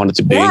do you want it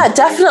to be? Yeah,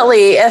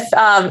 definitely. If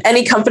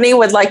any company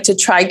would like to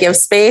try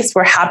GiveSpace,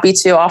 we're happy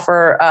to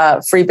offer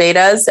free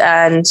betas,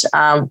 and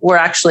we're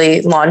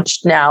actually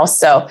launched now.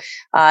 So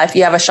if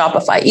you have a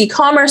Shopify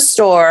e-commerce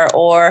store,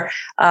 or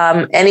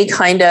any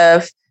kind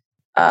of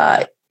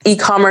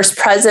e-commerce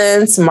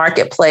presence,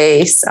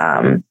 marketplace,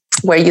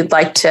 where you'd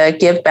like to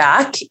give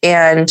back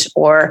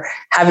or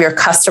have your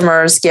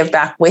customers give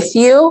back with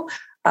you,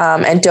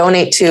 and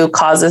donate to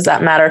causes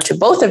that matter to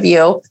both of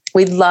you,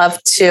 I'd love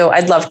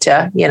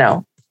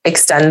to,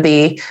 extend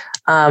the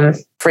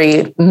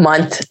free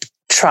month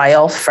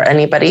trial for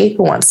anybody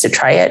who wants to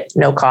try it,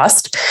 no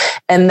cost.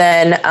 And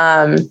then,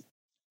 and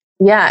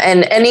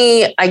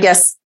any,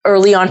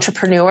 early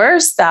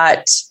entrepreneurs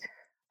that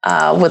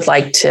would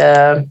like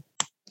to,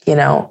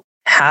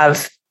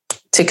 have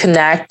to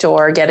connect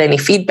or get any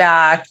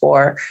feedback,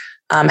 or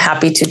I'm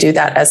happy to do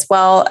that as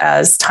well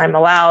as time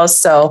allows.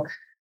 So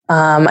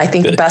I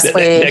think the best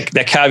way...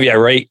 That caveat,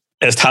 right?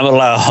 As time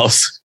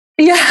allows.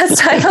 Yeah, as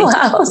time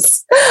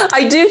allows.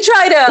 I do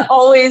try to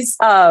always...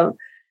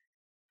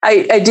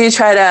 I do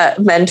try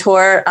to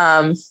mentor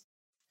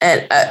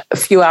a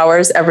few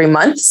hours every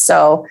month.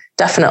 So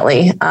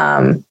definitely,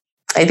 I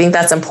think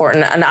that's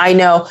important. And I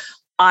know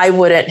I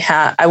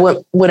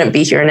wouldn't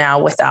be here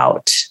now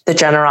without the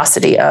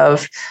generosity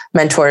of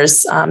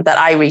mentors that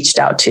I reached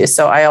out to.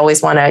 So I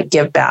always want to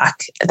give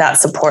back that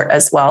support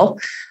as well.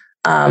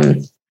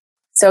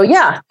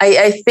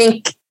 I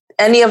think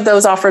any of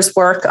those offers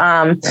work.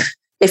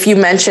 If you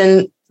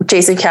mention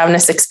Jason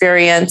Cavness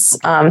Experience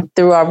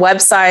through our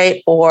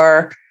website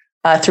or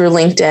through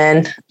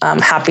LinkedIn, I'm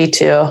happy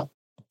to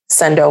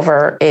send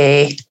over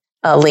a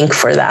link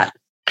for that.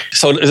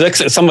 So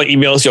someone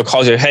emails you or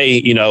calls you,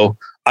 hey,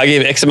 I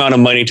gave X amount of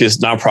money to this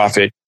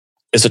nonprofit.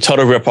 It's a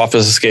total rip-off.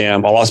 It's a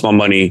scam. I lost my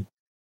money.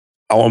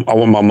 I want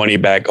my money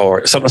back,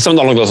 or something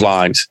along those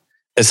lines.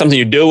 Is something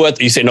you deal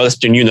with? You say, no, that's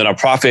between you and the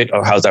nonprofit,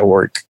 or how does that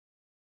work?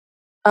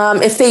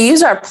 If they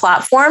use our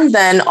platform,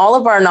 then all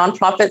of our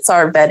nonprofits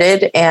are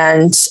vetted,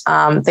 and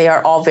they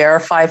are all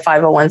verified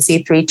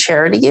 501c3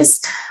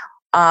 charities.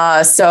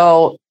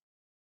 So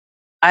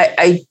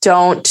I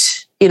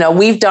don't,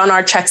 we've done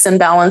our checks and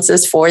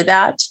balances for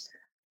that.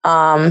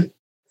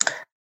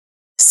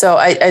 So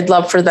I'd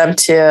love for them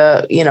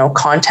to,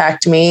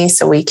 contact me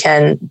so we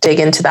can dig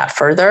into that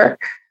further.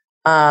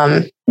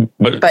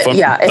 But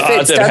yeah, if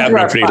it's done through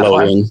our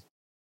platform,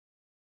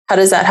 how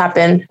does that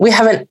happen? We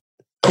haven't,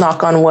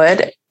 knock on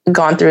wood,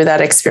 gone through that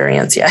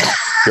experience yet.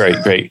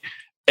 Great.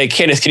 Hey,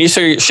 Candice, can you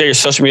share your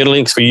social media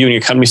links for you and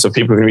your company so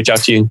people can reach out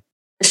to you?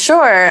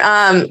 Sure.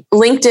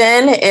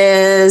 LinkedIn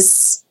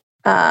is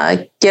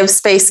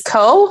GiveSpace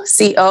Co,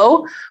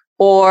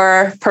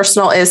 or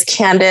personal is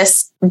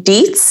Candice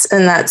Dietz,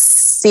 and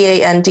that's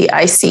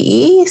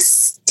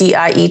Candice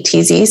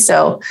Dietz.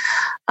 So,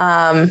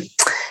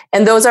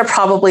 and those are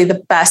probably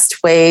the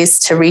best ways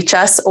to reach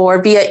us,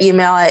 or via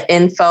email at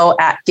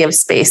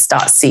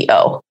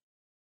info@givespace.co.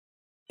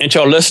 And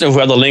to our listeners, we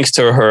have the links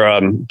to her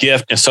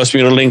gift and social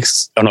media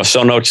links on our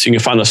show notes. You can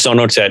find the show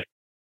notes at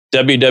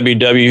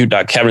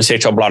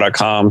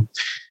www.CavnessHRblog.com.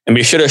 And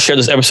be sure to share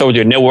this episode with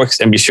your networks,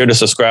 and be sure to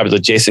subscribe to the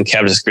Jason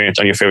Cavness Experience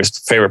on your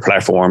favorite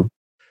platform.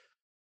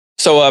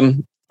 So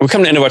we're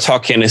coming to the end of our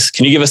talk, Candice.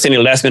 Can you give us any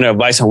last minute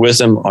advice and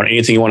wisdom on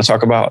anything you want to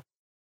talk about?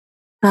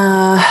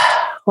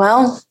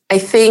 Well, I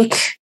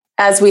think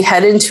as we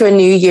head into a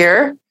new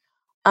year,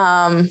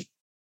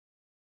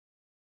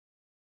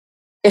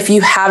 if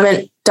you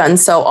haven't done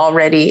so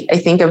already, I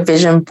think a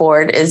vision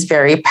board is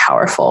very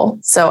powerful.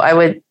 So I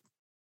would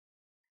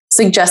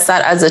suggest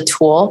that as a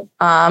tool.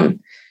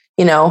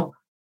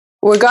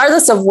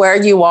 Regardless of where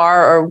you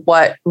are or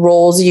what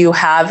roles you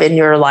have in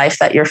your life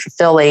that you're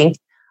fulfilling,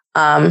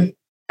 I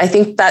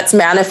think that's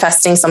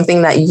manifesting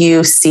something that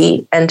you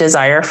see and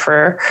desire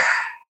for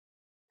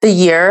the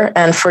year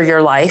and for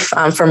your life.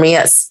 For me,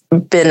 it's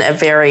been a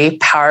very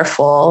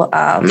powerful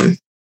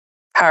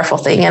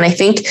thing. And I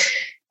think,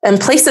 and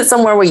place it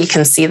somewhere where you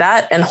can see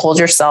that and hold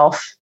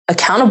yourself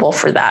accountable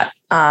for that.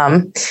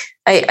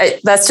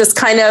 That's just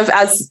kind of,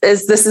 as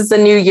this is the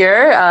new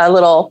year, a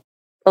little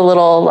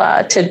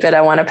tidbit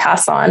I want to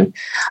pass on.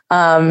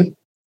 And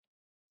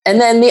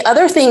then the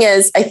other thing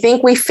is, I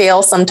think we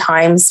fail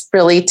sometimes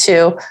really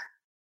to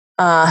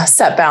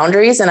set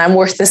boundaries. And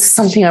this is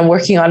something I'm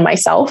working on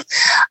myself,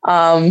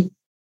 to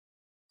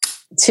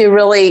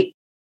really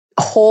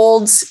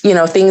hold,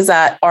 things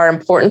that are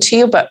important to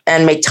you,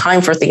 and make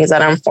time for things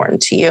that are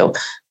important to you,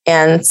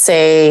 and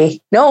say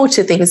no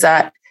to things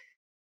that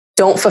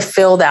don't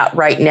fulfill that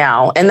right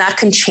now. And that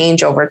can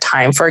change over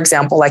time. For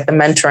example, like the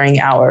mentoring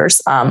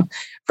hours.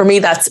 For me,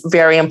 that's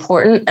very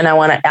important. And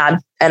I add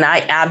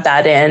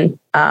that in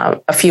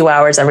a few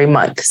hours every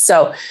month.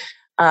 So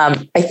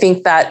I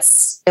think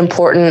that's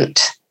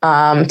important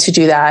to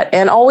do that,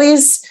 and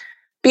always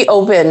be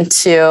open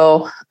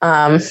to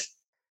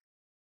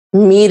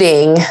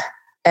meeting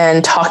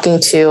and talking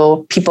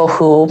to people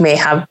who may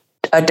have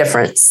a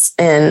difference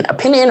in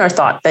opinion or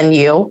thought than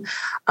you.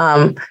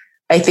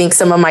 I think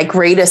some of my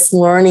greatest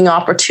learning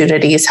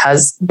opportunities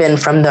has been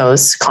from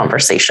those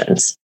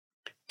conversations.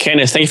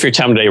 Candice, thank you for your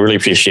time today. Really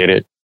appreciate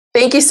it.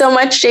 Thank you so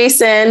much,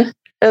 Jason.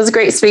 It was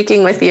great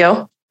speaking with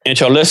you. And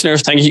to our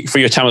listeners, thank you for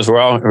your time as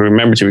well. And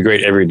remember to be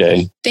great every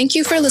day. Thank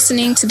you for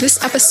listening to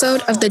this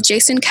episode of the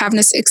Jason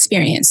Cavness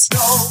Experience.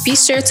 Be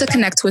sure to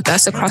connect with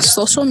us across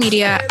social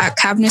media at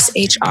Cavness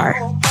HR.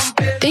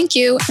 Thank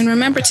you, and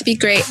remember to be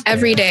great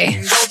every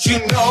day. Don't you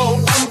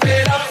know, pump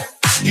it up.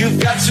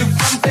 You've got to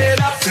pump it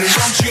up.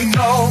 Don't you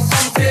know,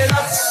 pump it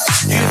up.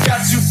 You've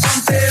got to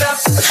pump it up.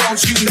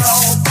 Don't you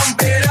know,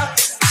 pump it up.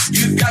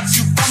 You've got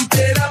to pump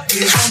it up.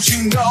 Don't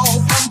you know?